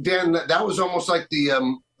what, Dan, that was almost like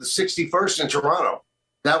the 61st in Toronto.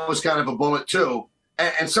 That was kind of a bullet too.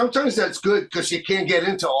 And sometimes that's good because you can't get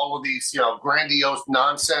into all of these, grandiose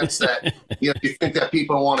nonsense that, you think that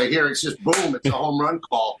people want to hear. It's just boom, it's a home run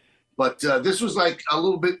call. But this was like a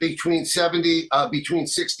little bit between 60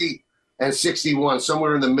 and 61,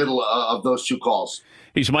 somewhere in the middle of those two calls.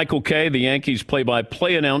 He's Michael Kay, the Yankees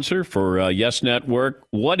play-by-play announcer for Yes Network.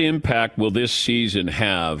 What impact will this season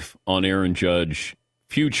have on Aaron Judge's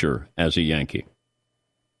future as a Yankee?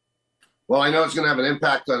 Well, I know it's going to have an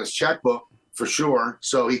impact on his checkbook for sure.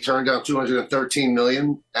 So he turned down $213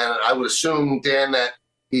 million, and I would assume, Dan, that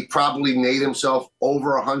he probably made himself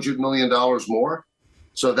over $100 million more.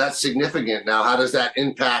 So that's significant. Now, how does that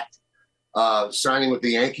impact signing with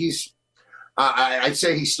the Yankees? I'd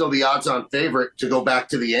say he's still the odds-on favorite to go back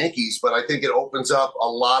to the Yankees, but I think it opens up a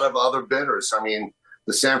lot of other bidders. I mean,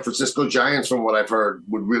 the San Francisco Giants, from what I've heard,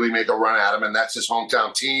 would really make a run at him, and that's his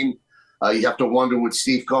hometown team. You have to wonder, would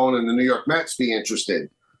Steve Cohen and the New York Mets be interested?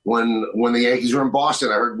 When the Yankees were in Boston,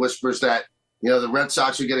 I heard whispers that, the Red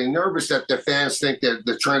Sox are getting nervous that their fans think that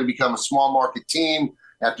they're trying to become a small market team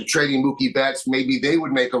after trading Mookie Betts. Maybe they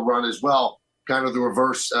would make a run as well, kind of the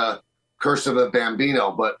reverse curse of the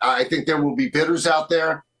Bambino. But I think there will be bidders out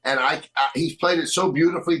there, and he's played it so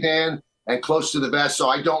beautifully, Dan, and close to the best. So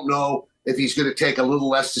I don't know if he's going to take a little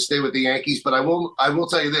less to stay with the Yankees. But I will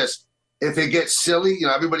tell you this: if it gets silly,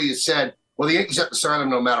 everybody has said, well, the Yankees have to sign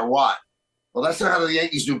him no matter what. Well, that's not how the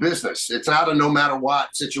Yankees do business. It's not a no matter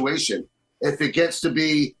what situation. If it gets to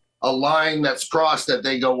be a line that's crossed that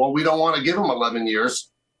they go, well, we don't want to give him 11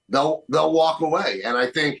 years, they'll walk away. And I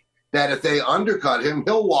think that if they undercut him,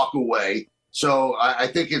 he'll walk away. So I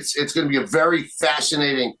think it's going to be a very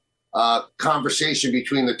fascinating conversation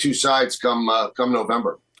between the two sides come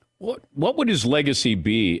November. What would his legacy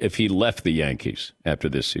be if he left the Yankees after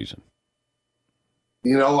this season?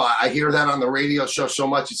 I hear that on the radio show so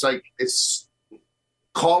much. It's like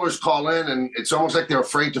callers call in, and it's almost like they're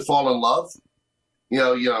afraid to fall in love.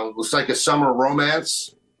 It's like a summer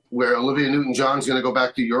romance where Olivia Newton-John's going to go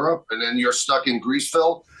back to Europe, and then you're stuck in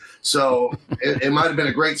Greaseville. So it might have been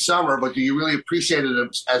a great summer, but do you really appreciate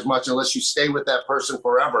it as much unless you stay with that person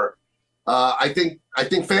forever? I think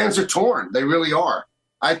fans are torn. They really are.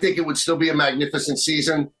 I think it would still be a magnificent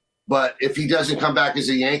season. But if he doesn't come back as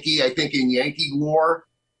a Yankee, I think in Yankee lore,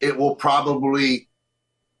 it will probably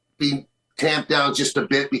be tamped down just a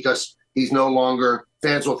bit because fans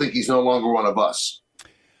will think he's no longer one of us.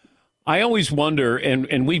 I always wonder,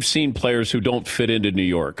 and we've seen players who don't fit into New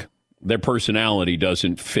York. Their personality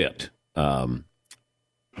doesn't fit.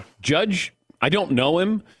 Judge, I don't know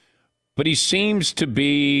him, but he seems to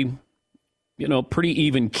be, pretty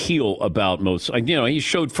even keel about most. He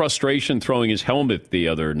showed frustration throwing his helmet the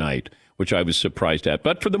other night, which I was surprised at.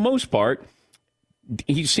 But for the most part,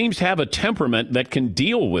 he seems to have a temperament that can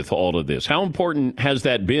deal with all of this. How important has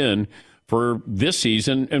that been for this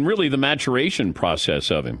season and really the maturation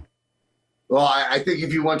process of him? Well, I think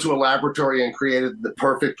if you went to a laboratory and created the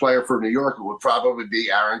perfect player for New York, it would probably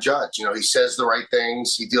be Aaron Judge. He says the right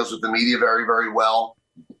things. He deals with the media very, very well.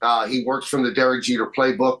 He works from the Derek Jeter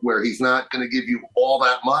playbook where he's not going to give you all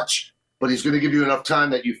that much, but he's going to give you enough time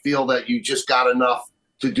that you feel that you just got enough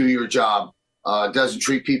to do your job. Doesn't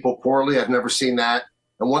treat people poorly. I've never seen that.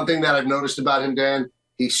 And one thing that I've noticed about him, Dan,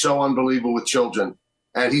 he's so unbelievable with children.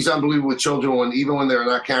 And he's unbelievable with children even when there are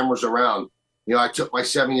not cameras around. I took my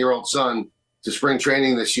 7-year-old son to spring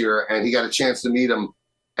training this year, and he got a chance to meet him.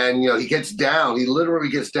 And, he gets down. He literally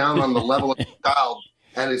gets down on the level of the child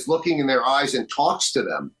and is looking in their eyes and talks to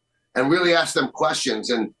them and really asks them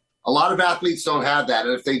questions. And a lot of athletes don't have that.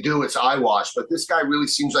 And if they do, it's eyewash. But this guy really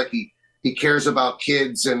seems like he cares about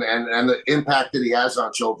kids and the impact that he has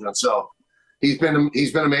on children. So he's been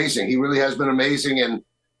amazing. He really has been amazing. And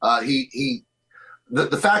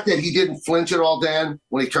the fact that he didn't flinch at all, Dan,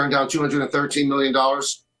 when he turned down $213 million,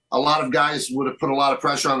 a lot of guys would have put a lot of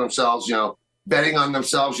pressure on themselves, betting on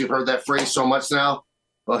themselves. You've heard that phrase so much now.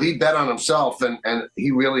 Well, he bet on himself, and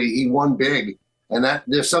he won big. And that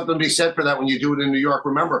there's something to be said for that when you do it in New York.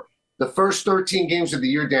 Remember, the first 13 games of the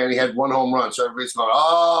year, Dan, he had 1 home run. So everybody's going,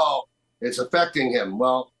 oh, it's affecting him.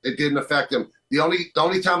 Well, it didn't affect him. The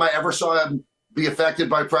only time I ever saw him be affected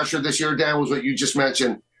by pressure this year, Dan, was what you just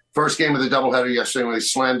mentioned. First game of the doubleheader yesterday when he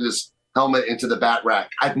slammed his helmet into the bat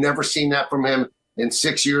rack. I've never seen that from him in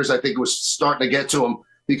 6 years. I think it was starting to get to him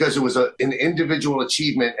because it was an individual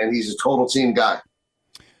achievement, and he's a total team guy.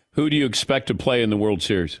 Who do you expect to play in the World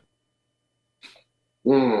Series?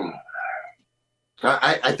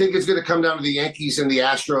 I think it's going to come down to the Yankees and the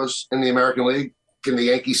Astros in the American League. Can the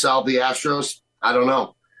Yankees solve the Astros? I don't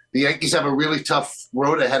know. The Yankees have a really tough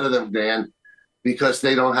road ahead of them, Dan, because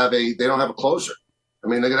they don't have a closer. I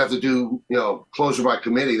mean, they're going to have to do, closer by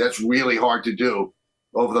committee. That's really hard to do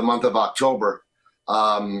over the month of October.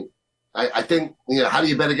 I think, how do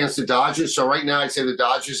you bet against the Dodgers? So right now I'd say the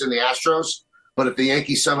Dodgers and the Astros. But if the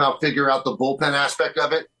Yankees somehow figure out the bullpen aspect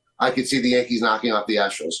of it, I could see the Yankees knocking off the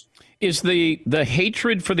Astros. Is the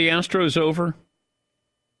hatred for the Astros over?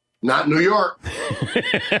 Not in New York.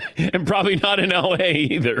 And probably not in L.A.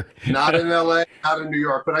 either. Not in L.A., not in New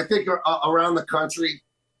York. But I think around the country,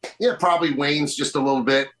 probably wanes just a little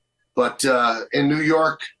bit. But in New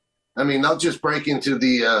York, I mean, they'll just break into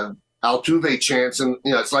the Altuve chants. And,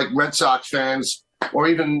 it's like Red Sox fans or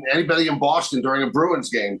even anybody in Boston during a Bruins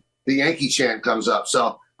game. The Yankee chant comes up.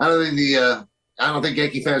 So I don't think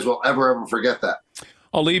Yankee fans will ever forget that.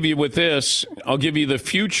 I'll leave you with this. I'll give you the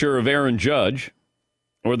future of Aaron Judge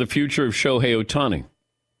or the future of Shohei Ohtani.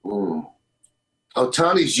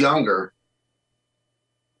 Ohtani's younger.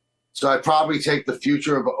 So I'd probably take the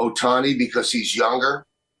future of Ohtani because he's younger.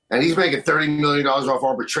 And he's making $30 million off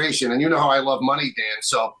arbitration. And you know how I love money, Dan.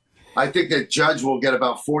 So I think that Judge will get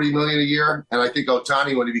about $40 million a year. And I think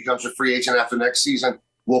Ohtani, when he becomes a free agent after next season,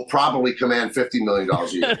 will probably command $50 million a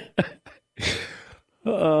year.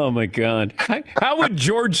 Oh, my God. How would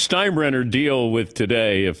George Steinbrenner deal with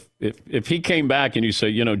today if he came back and you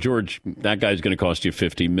say, George, that guy's going to cost you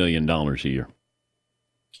 $50 million a year?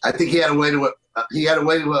 I think he had a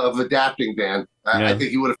way of adapting, Dan. I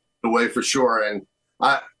think he would have found a way for sure. And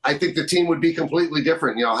I think the team would be completely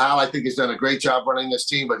different. Hal, I think, has done a great job running this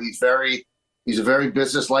team, but he's a very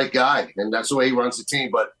business-like guy, and that's the way he runs the team.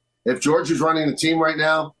 But if George was running the team right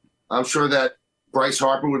now, I'm sure that Bryce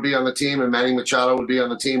Harper would be on the team and Manny Machado would be on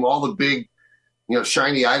the team. All the big,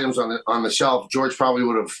 shiny items on the shelf, George probably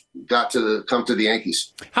would have got to come to the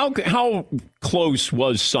Yankees. How close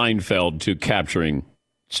was Seinfeld to capturing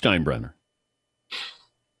Steinbrenner?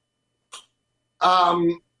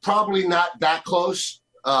 Probably not that close.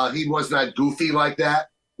 He was not goofy like that.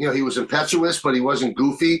 He was impetuous, but he wasn't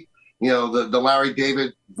goofy. The Larry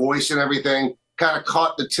David voice and everything kind of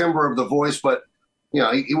caught the timbre of the voice, but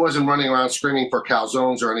he wasn't running around screaming for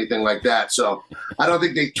calzones or anything like that. So I don't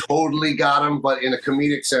think they totally got him, but in a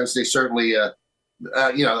comedic sense, they certainly,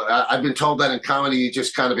 I've been told that in comedy, you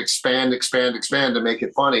just kind of expand to make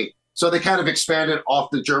it funny. So they kind of expanded off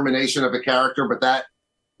the germination of a character, but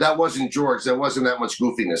that wasn't George. There wasn't that much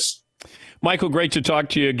goofiness. Michael, great to talk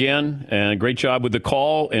to you again, and great job with the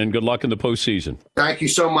call, and good luck in the postseason. Thank you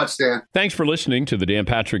so much, Dan. Thanks for listening to the Dan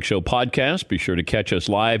Patrick Show podcast. Be sure to catch us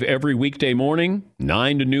live every weekday morning,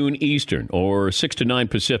 9 to noon Eastern, or 6 to 9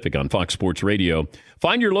 Pacific on Fox Sports Radio.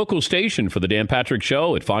 Find your local station for the Dan Patrick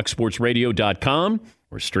Show at foxsportsradio.com,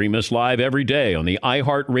 or stream us live every day on the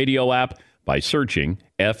iHeartRadio app by searching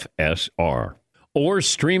FSR. Or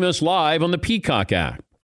stream us live on the Peacock app.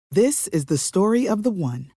 This is the story of the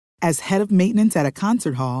one. As head of maintenance at a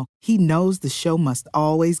concert hall, he knows the show must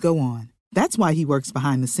always go on. That's why he works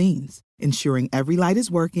behind the scenes, ensuring every light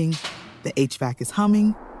is working, the HVAC is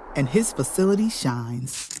humming, and his facility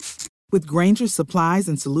shines. With Grainger's supplies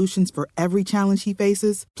and solutions for every challenge he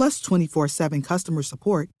faces, plus 24/7 customer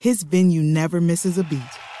support, his venue never misses a beat.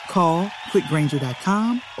 Call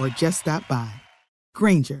quickgrainger.com or just stop by.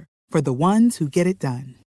 Grainger, for the ones who get it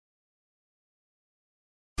done.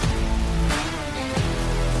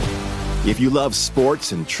 If you love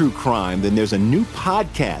sports and true crime, then there's a new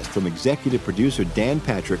podcast from executive producer Dan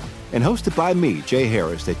Patrick and hosted by me, Jay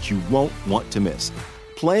Harris, that you won't want to miss.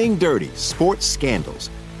 Playing Dirty: Sports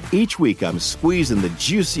Scandals. Each week, I'm squeezing the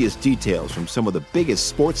juiciest details from some of the biggest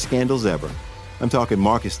sports scandals ever. I'm talking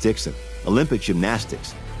Marcus Dixon, Olympic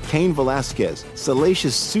gymnastics, Cain Velasquez,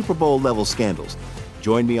 salacious Super Bowl-level scandals.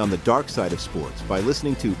 Join me on the dark side of sports by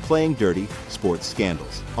listening to Playing Dirty: Sports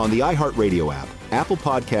Scandals on the iHeartRadio app, Apple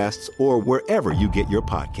Podcasts, or wherever you get your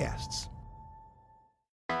podcasts.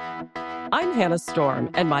 I'm Hannah Storm,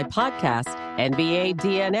 and my podcast, NBA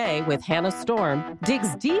DNA with Hannah Storm,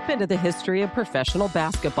 digs deep into the history of professional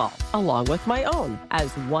basketball, along with my own,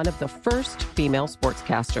 as one of the first female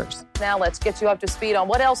sportscasters. Now let's get you up to speed on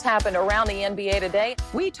what else happened around the NBA today.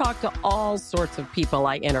 We talked to all sorts of people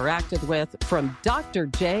I interacted with, from Dr.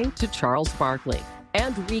 J to Charles Barkley,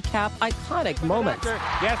 and recap iconic moments.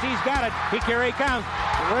 Yes, he's got it. Here he comes.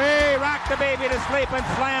 We rock the baby to sleep and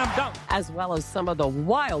slam dunk. As well as some of the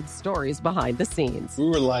wild stories behind the scenes. We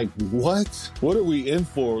were like, what? What are we in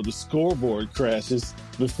for? The scoreboard crashes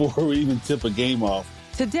before we even tip a game off.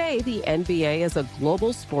 Today, the NBA is a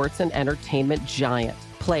global sports and entertainment giant.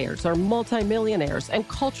 Players are multimillionaires and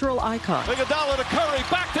cultural icons. Iguodala to Curry,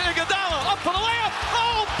 back to Iguodala, up for the layup.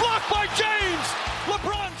 Oh, blocked by James.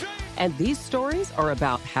 LeBron James. And these stories are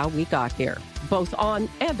about how we got here, both on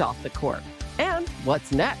and off the court. And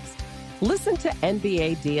what's next? Listen to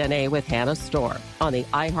NBA DNA with Hannah Storm on the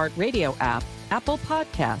iHeartRadio app, Apple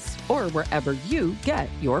Podcasts, or wherever you get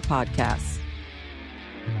your podcasts.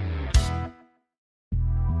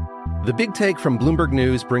 The Big Take from Bloomberg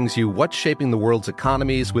News brings you what's shaping the world's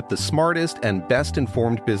economies with the smartest and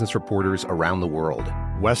best-informed business reporters around the world.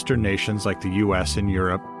 Western nations like the U.S. and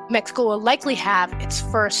Europe. Mexico will likely have its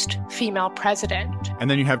first female president.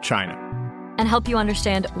 And then you have China. And help you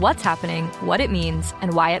understand what's happening, what it means,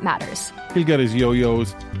 and why it matters. He'll get his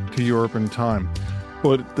yo-yos to Europe in time.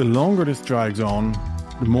 But the longer this drags on,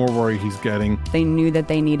 the more worry he's getting. They knew that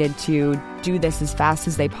they needed to do this as fast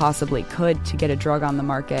as they possibly could to get a drug on the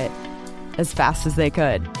market as fast as they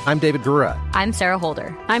could. I'm David Gura. I'm Sarah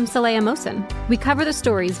Holder. I'm Saleha Mohsin. We cover the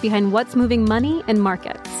stories behind what's moving money and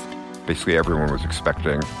markets. Basically, everyone was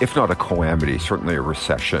expecting, if not a calamity, certainly a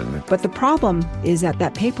recession. But the problem is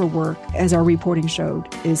that paperwork, as our reporting showed,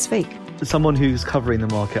 is fake. As someone who's covering the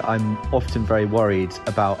market, I'm often very worried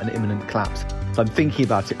about an imminent collapse. So I'm thinking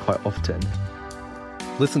about it quite often.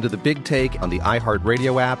 Listen to The Big Take on the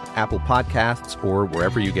iHeartRadio app, Apple Podcasts, or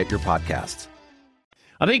wherever you get your podcasts.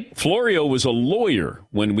 I think Florio was a lawyer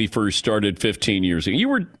when we first started 15 years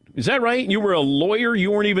ago. Is that right? You were a lawyer? You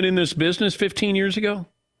weren't even in this business 15 years ago?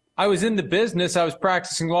 I was in the business. I was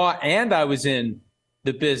practicing law, and I was in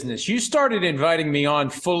the business. You started inviting me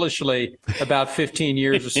on foolishly about 15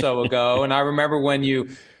 years or so ago. And I remember when you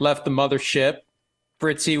left the mothership,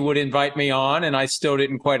 Fritzy would invite me on, and I still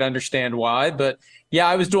didn't quite understand why. But yeah,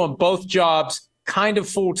 I was doing both jobs kind of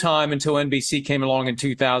full time until NBC came along in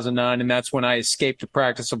 2009. And that's when I escaped the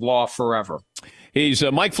practice of law forever. He's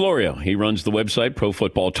Mike Florio. He runs the website Pro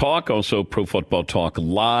Football Talk, also Pro Football Talk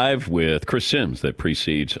Live with Chris Sims that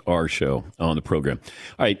precedes our show on the program.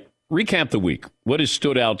 All right, recap the week. What has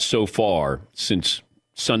stood out so far since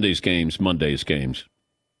Sunday's games, Monday's games?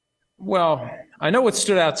 Well, I know what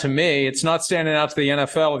stood out to me. It's not standing out to the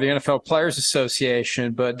NFL or the NFL Players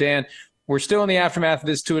Association, but Dan, we're still in the aftermath of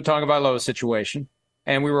this Tua Tagovailoa situation,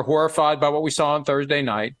 and we were horrified by what we saw on Thursday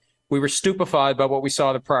night. We were stupefied by what we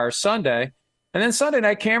saw the prior Sunday. And then Sunday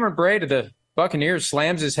night, Cameron Brate of the Buccaneers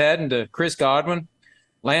slams his head into Chris Godwin,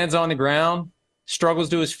 lands on the ground, struggles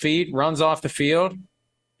to his feet, runs off the field.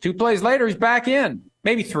 2 plays later, he's back in,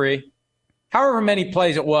 maybe 3. However many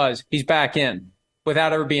plays it was, he's back in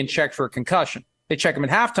without ever being checked for a concussion. They check him at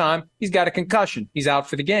halftime, he's got a concussion. He's out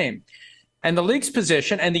for the game. And the league's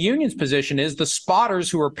position and the union's position is the spotters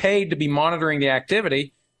who are paid to be monitoring the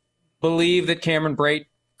activity believe that Cameron Brate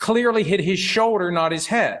clearly hit his shoulder, not his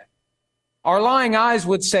head. Our lying eyes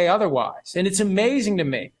would say otherwise. And it's amazing to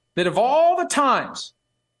me that of all the times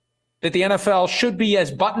that the NFL should be as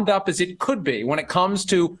buttoned up as it could be when it comes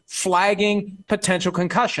to flagging potential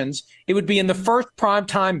concussions, it would be in the first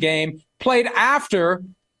primetime game played after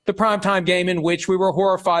the primetime game in which we were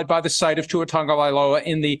horrified by the sight of Tua Tagovailoa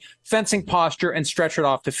in the fencing posture and stretchered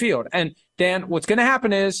off the field. And Dan, what's going to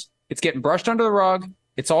happen is it's getting brushed under the rug.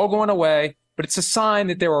 It's all going away. But it's a sign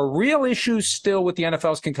that there are real issues still with the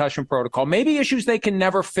NFL's concussion protocol, maybe issues they can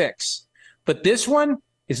never fix. But this one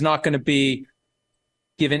is not going to be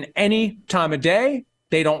given any time of day.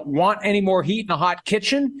 They don't want any more heat in a hot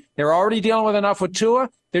kitchen. They're already dealing with enough with Tua.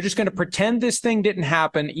 They're just going to pretend this thing didn't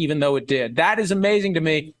happen, even though it did. That is amazing to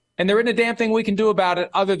me. And there isn't a damn thing we can do about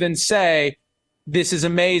it other than say, this is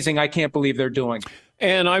amazing. I can't believe they're doing.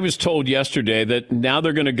 And I was told yesterday that now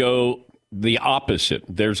they're going to go the opposite.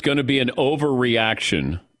 There's going to be an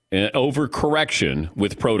overreaction, an overcorrection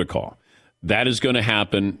with protocol. That is going to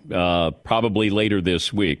happen probably later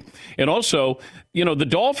this week. And also, the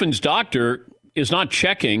Dolphins doctor is not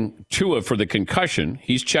checking Tua for the concussion.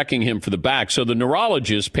 He's checking him for the back. So the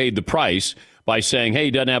neurologist paid the price by saying, hey,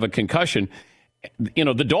 he doesn't have a concussion.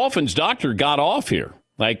 The Dolphins doctor got off here.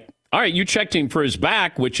 Like, all right, you checked him for his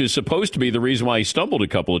back, which is supposed to be the reason why he stumbled a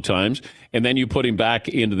couple of times, and then you put him back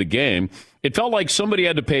into the game. It felt like somebody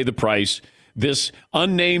had to pay the price. This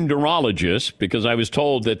unnamed neurologist, because I was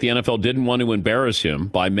told that the NFL didn't want to embarrass him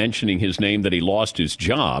by mentioning his name, that he lost his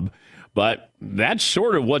job. But that's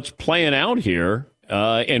sort of what's playing out here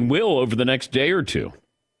and will over the next day or two.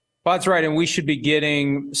 Well, that's right, and we should be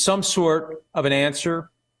getting some sort of an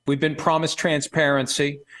answer. We've been promised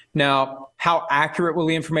transparency. Now, how accurate will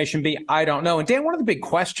the information be? I don't know. And Dan, one of the big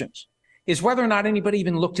questions is whether or not anybody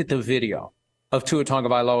even looked at the video of Tua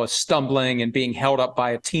Tagovailoa stumbling and being held up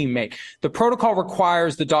by a teammate. The protocol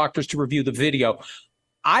requires the doctors to review the video.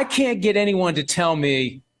 I can't get anyone to tell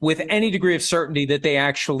me with any degree of certainty that they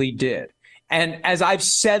actually did. And as I've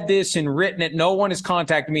said this and written it, no one has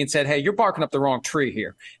contacted me and said, hey, you're barking up the wrong tree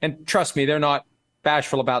here. And trust me, they're not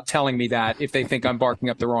bashful about telling me that if they think I'm barking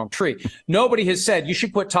up the wrong tree. Nobody has said you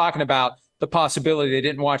should quit talking about the possibility they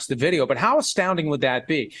didn't watch the video. But how astounding would that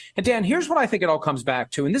be? And Dan, here's what I think it all comes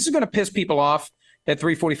back to. And this is going to piss people off at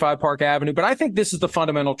 345 Park Avenue, but I think this is the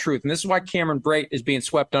fundamental truth. And this is why Cameron Brate is being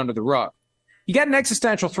swept under the rug. You got an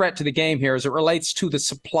existential threat to the game here as it relates to the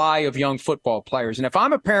supply of young football players. And if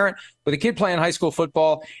I'm a parent with a kid playing high school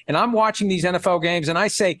football and I'm watching these NFL games and I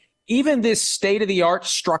say, even this state-of-the-art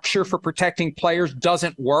structure for protecting players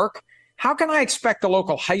doesn't work, how can I expect the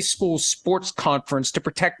local high school sports conference to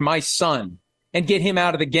protect my son and get him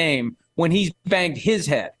out of the game when he's banged his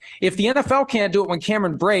head? If the NFL can't do it when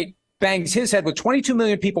Cameron Brate bangs his head with 22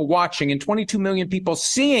 million people watching and 22 million people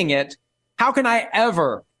seeing it, how can I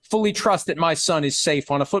ever fully trust that my son is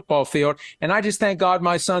safe on a football field? And I just thank God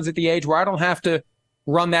my son's at the age where I don't have to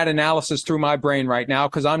run that analysis through my brain right now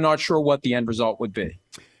because I'm not sure what the end result would be.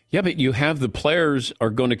 Yeah, but you have the players are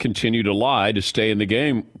going to continue to lie to stay in the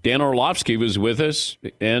game. Dan Orlovsky was with us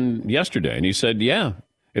yesterday, and he said, yeah,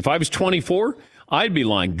 if I was 24, I'd be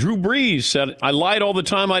lying. Drew Brees said, I lied all the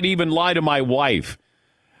time. I'd even lie to my wife.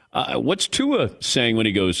 What's Tua saying when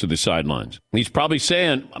he goes to the sidelines? He's probably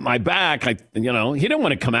saying, my back, he don't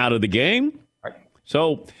want to come out of the game. Right.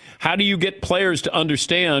 So how do you get players to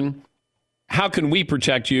understand, how can we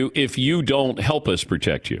protect you if you don't help us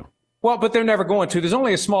protect you? Well, but they're never going to. There's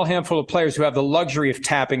only a small handful of players who have the luxury of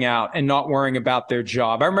tapping out and not worrying about their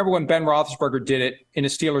job. I remember when Ben Roethlisberger did it in a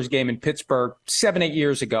Steelers game in Pittsburgh 7-8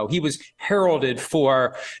 years ago. He was heralded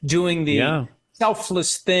for doing the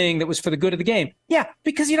selfless thing that was for the good of the game. Yeah,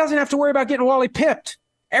 because he doesn't have to worry about getting Wally pipped.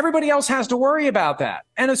 Everybody else has to worry about that,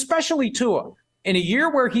 and especially Tua. In a year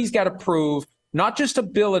where he's got to prove not just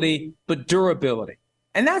ability, but durability.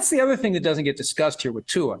 And that's the other thing that doesn't get discussed here with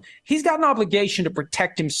Tua. He's got an obligation to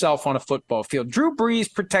protect himself on a football field. Drew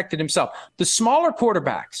Brees protected himself. The smaller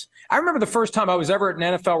quarterbacks. I remember the first time I was ever at an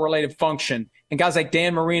NFL-related function, and guys like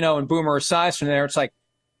Dan Marino and Boomer Esiason there, it's like,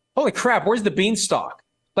 holy crap, where's the beanstalk?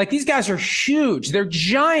 Like, these guys are huge. They're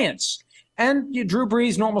giants. And Drew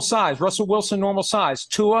Brees, normal size. Russell Wilson, normal size.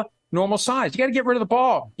 Tua, normal size. You got to get rid of the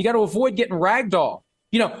ball. You got to avoid getting ragdoll.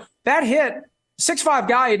 That hit, 6'5"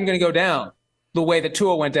 guy isn't going to go down the way that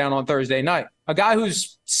Tua went down on Thursday night. A guy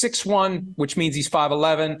who's 6'1", which means he's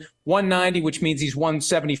 5'11", 190, which means he's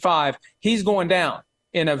 175, he's going down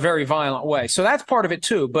in a very violent way. So that's part of it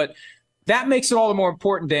too. But that makes it all the more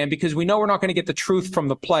important, Dan, because we know we're not going to get the truth from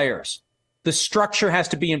the players. The structure has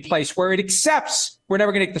to be in place where it accepts we're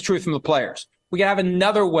never going to get the truth from the players. We got to have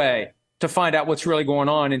another way to find out what's really going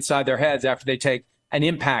on inside their heads after they take an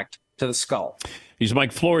impact to the skull. He's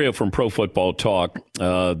Mike Florio from Pro Football Talk.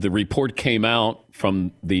 The report came out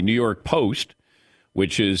from the New York Post,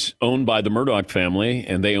 which is owned by the Murdoch family,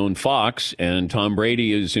 and they own Fox, and Tom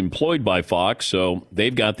Brady is employed by Fox, so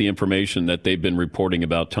they've got the information that they've been reporting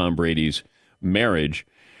about Tom Brady's marriage.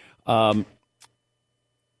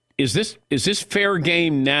 Is this fair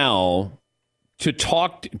game now to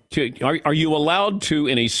talk to? Are you allowed to,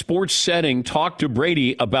 in a sports setting, talk to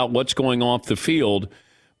Brady about what's going off the field?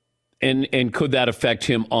 And could that affect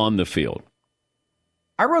him on the field?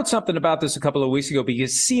 I wrote something about this a couple of weeks ago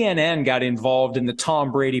because CNN got involved in the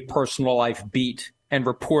Tom Brady personal life beat and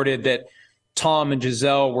reported that Tom and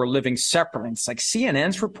Giselle were living separately. It's like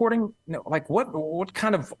CNN's reporting, like what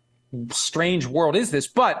kind of strange world is this?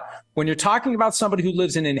 But when you're talking about somebody who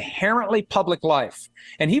lives an inherently public life,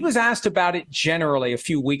 and he was asked about it generally a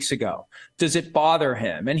few weeks ago, does it bother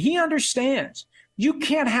him? And he understands. You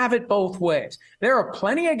can't have it both ways. There are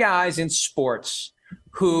plenty of guys in sports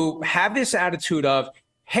who have this attitude of,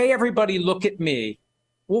 hey, everybody, look at me.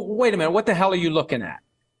 Well, wait a minute. What the hell are you looking at?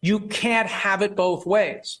 You can't have it both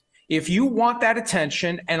ways. If you want that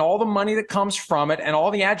attention and all the money that comes from it and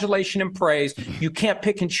all the adulation and praise, you can't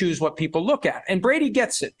pick and choose what people look at. And Brady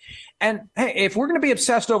gets it. And hey, if we're going to be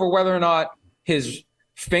obsessed over whether or not his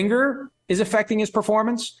finger is affecting his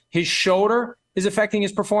performance, his shoulder is affecting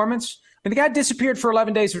his performance, and the guy disappeared for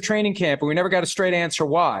 11 days of training camp, and we never got a straight answer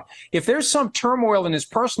why. If there's some turmoil in his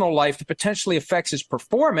personal life that potentially affects his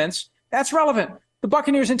performance, that's relevant. The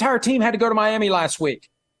Buccaneers' entire team had to go to Miami last week,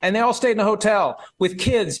 and they all stayed in a hotel with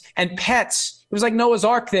kids and pets. It was like Noah's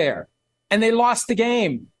Ark there, and they lost the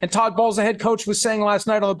game. And Todd Bowles, the head coach, was saying last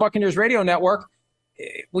night on the Buccaneers radio network,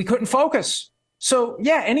 we couldn't focus. So,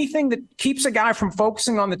 yeah, anything that keeps a guy from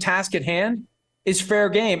focusing on the task at hand is fair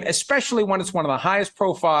game, especially when it's one of the highest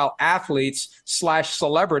profile athletes /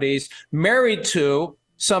 celebrities married to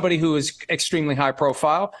somebody who is extremely high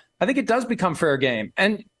profile. I think it does become fair game.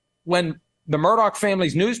 And when the Murdoch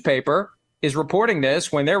family's newspaper is reporting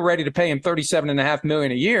this, when they're ready to pay him $37.5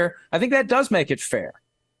 million a year, I think that does make it fair.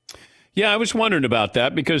 Yeah, I was wondering about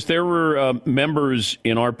that because there were members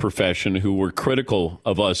in our profession who were critical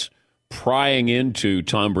of us prying into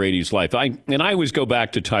Tom Brady's life. I always go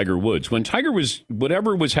back to Tiger Woods. When Tiger was,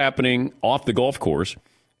 whatever was happening off the golf course,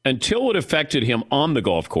 until it affected him on the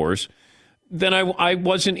golf course, then I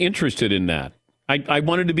wasn't interested in that. I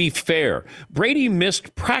wanted to be fair. Brady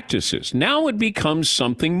missed practices. Now it becomes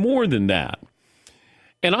something more than that.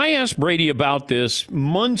 And I asked Brady about this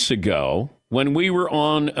months ago when we were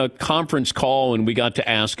on a conference call and we got to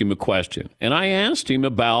ask him a question. And I asked him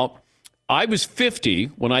about, I was 50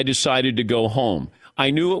 when I decided to go home.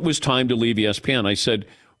 I knew it was time to leave ESPN. I said,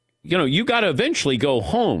 you got to eventually go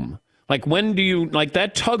home. Like, when do you, like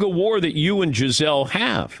that tug of war that you and Giselle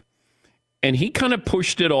have? And he kind of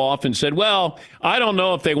pushed it off and said, well, I don't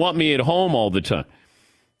know if they want me at home all the time.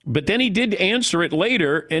 But then he did answer it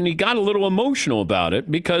later, and he got a little emotional about it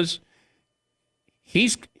because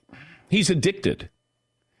he's addicted.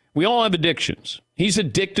 We all have addictions. He's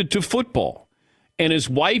addicted to football. And his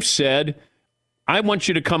wife said, I want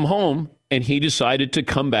you to come home. And he decided to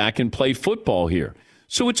come back and play football here.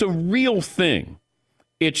 So it's a real thing.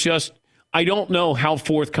 It's just, I don't know how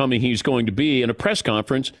forthcoming he's going to be in a press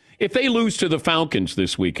conference if they lose to the Falcons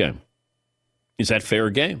this weekend. Is that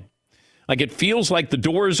fair game? Like, it feels like the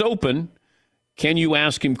door is open. Can you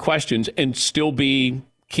ask him questions and still be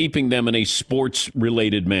keeping them in a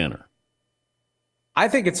sports-related manner? I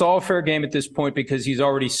think it's all fair game at this point because he's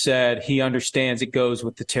already said he understands it goes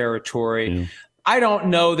with the territory. Yeah. I don't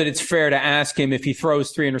know that it's fair to ask him if he throws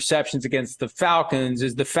 3 interceptions against the Falcons.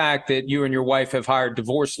 Is the fact that you and your wife have hired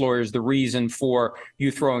divorce lawyers the reason for you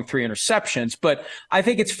throwing 3 interceptions? But I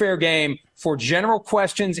think it's fair game for general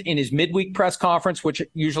questions in his midweek press conference, which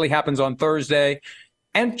usually happens on Thursday,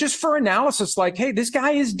 and just for analysis like, hey, this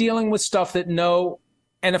guy is dealing with stuff that no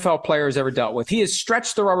NFL player has ever dealt with. He has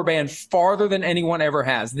stretched the rubber band farther than anyone ever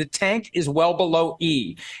has. The tank is well below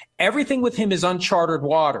E. Everything with him is uncharted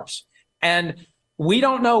waters. And we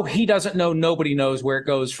don't know. He doesn't know. Nobody knows where it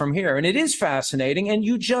goes from here. And it is fascinating. And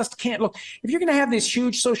you just can't look. If you're going to have this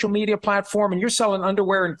huge social media platform and you're selling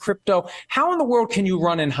underwear and crypto, how in the world can you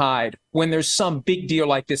run and hide when there's some big deal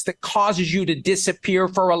like this that causes you to disappear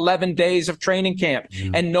for 11 days of training camp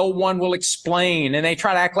and no one will explain? And they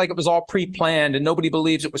try to act like it was all pre-planned and nobody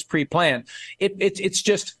believes it was pre-planned. It's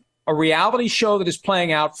just a reality show that is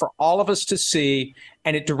playing out for all of us to see.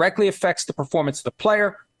 And it directly affects the performance of the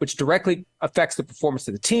player, which directly affects the performance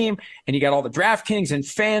of the team. And you got all the DraftKings and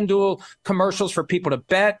FanDuel commercials for people to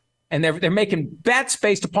bet. And they're making bets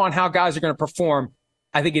based upon how guys are going to perform.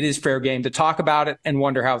 I think it is fair game to talk about it and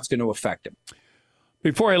wonder how it's going to affect him.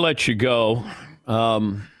 Before I let you go,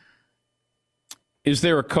 is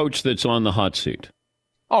there a coach that's on the hot seat?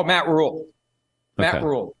 Oh, Matt Rule. Okay. Matt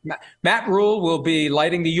Rule. Matt Rule will be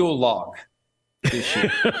lighting the Yule log this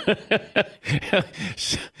year.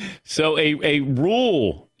 So a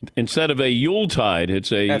rule instead of a Yuletide,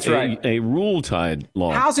 it's a Rule-tide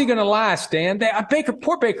log. How's he going to last, Dan?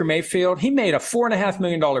 Poor Baker Mayfield, he made a $4.5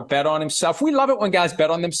 million bet on himself. We love it when guys bet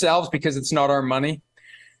on themselves because it's not our money.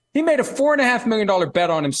 He made a $4.5 million bet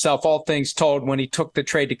on himself, all things told, when he took the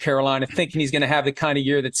trade to Carolina, thinking he's going to have the kind of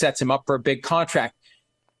year that sets him up for a big contract.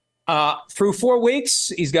 Through 4 weeks,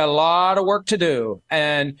 he's got a lot of work to do.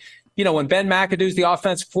 And when Ben McAdoo's the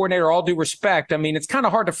offensive coordinator, all due respect, I mean, it's kind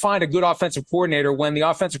of hard to find a good offensive coordinator when the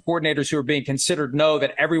offensive coordinators who are being considered know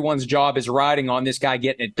that everyone's job is riding on this guy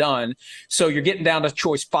getting it done. So you're getting down to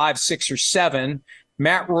choice 5, 6, or 7.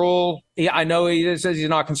 Matt Rule, I know he says he's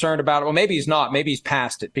not concerned about it. Well, maybe he's not. Maybe he's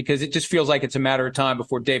past it because it just feels like it's a matter of time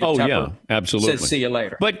before David Tepper absolutely says, see you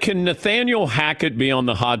later. But can Nathaniel Hackett be on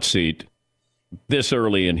the hot seat this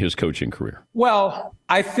early in his coaching career? Well,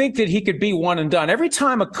 I think that he could be one and done. Every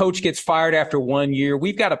time a coach gets fired after 1 year,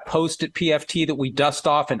 we've got a post at PFT that we dust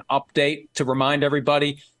off and update to remind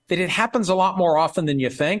everybody that it happens a lot more often than you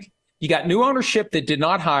think. You got new ownership that did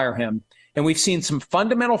not hire him, and we've seen some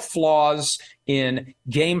fundamental flaws in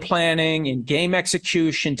game planning, in game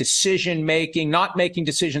execution, decision-making, not making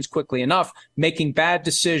decisions quickly enough, making bad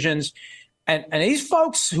decisions. And these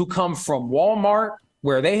folks who come from Walmart,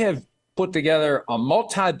 where they have put together a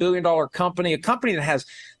multi-billion-dollar company, a company that has,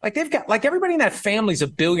 they've got, everybody in that family's a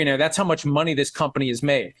billionaire. That's how much money this company has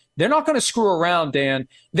made. They're not going to screw around, Dan.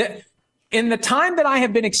 In the time that I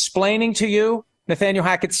have been explaining to you Nathaniel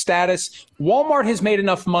Hackett's status. Walmart has made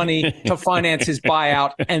enough money to finance his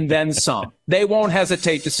buyout and then some. They won't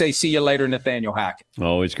hesitate to say, see you later, Nathaniel Hackett.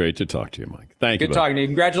 Always great to talk to you, Mike. Thank you. Good talking to you.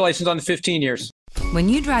 Congratulations on the 15 years. When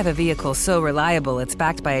you drive a vehicle so reliable it's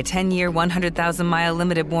backed by a 10-year, 100,000-mile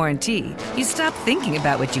limited warranty, you stop thinking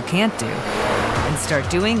about what you can't do and start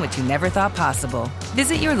doing what you never thought possible.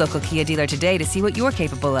 Visit your local Kia dealer today to see what you're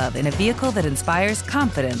capable of in a vehicle that inspires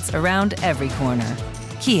confidence around every corner.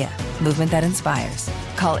 Kia, movement that inspires.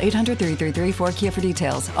 Call 800-333-4KIA for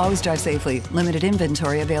details. Always drive safely. Limited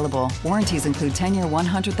inventory available. Warranties include 10-year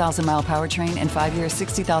 100,000-mile powertrain and 5-year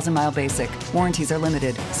 60,000-mile basic. Warranties are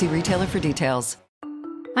limited. See retailer for details.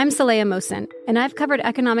 I'm Saleha Mohsin, and I've covered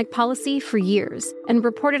economic policy for years and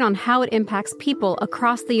reported on how it impacts people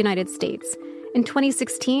across the United States. In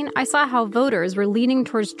 2016, I saw how voters were leaning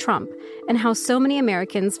towards Trump and how so many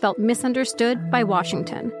Americans felt misunderstood by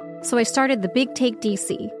Washington. So I started The Big Take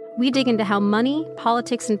DC. We dig into how money,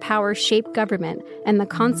 politics, and power shape government and the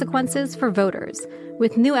consequences for voters.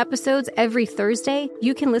 With new episodes every Thursday,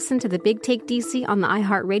 you can listen to The Big Take DC on the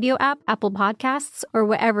iHeartRadio app, Apple Podcasts, or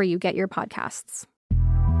wherever you get your podcasts.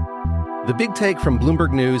 The Big Take from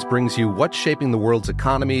Bloomberg News brings you what's shaping the world's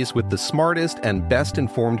economies with the smartest and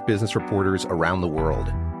best-informed business reporters around the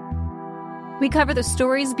world. We cover the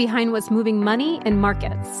stories behind what's moving money and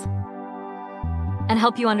markets, and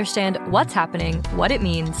help you understand what's happening, what it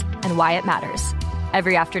means, and why it matters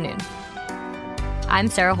every afternoon. I'm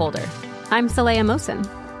Sarah Holder. I'm Saleha Mohsin.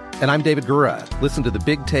 And I'm David Gura. Listen to The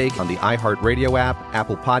Big Take on the iHeartRadio app,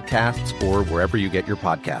 Apple Podcasts, or wherever you get your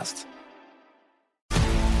podcasts.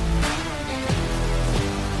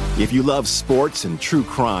 If you love sports and true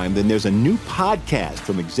crime, then there's a new podcast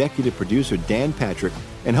from executive producer Dan Patrick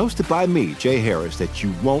and hosted by me, Jay Harris, that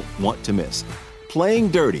you won't want to miss. Playing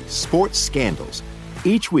Dirty: Sports Scandals.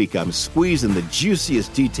 Each week, I'm squeezing the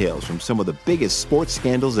juiciest details from some of the biggest sports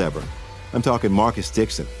scandals ever. I'm talking Marcus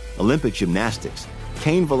Dixon, Olympic gymnastics,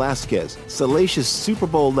 Cain Velasquez, salacious Super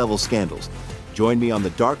Bowl-level scandals. Join me on the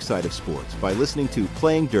dark side of sports by listening to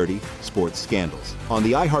Playing Dirty: Sports Scandals on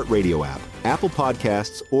the iHeartRadio app, Apple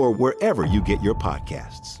Podcasts, or wherever you get your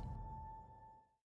podcasts.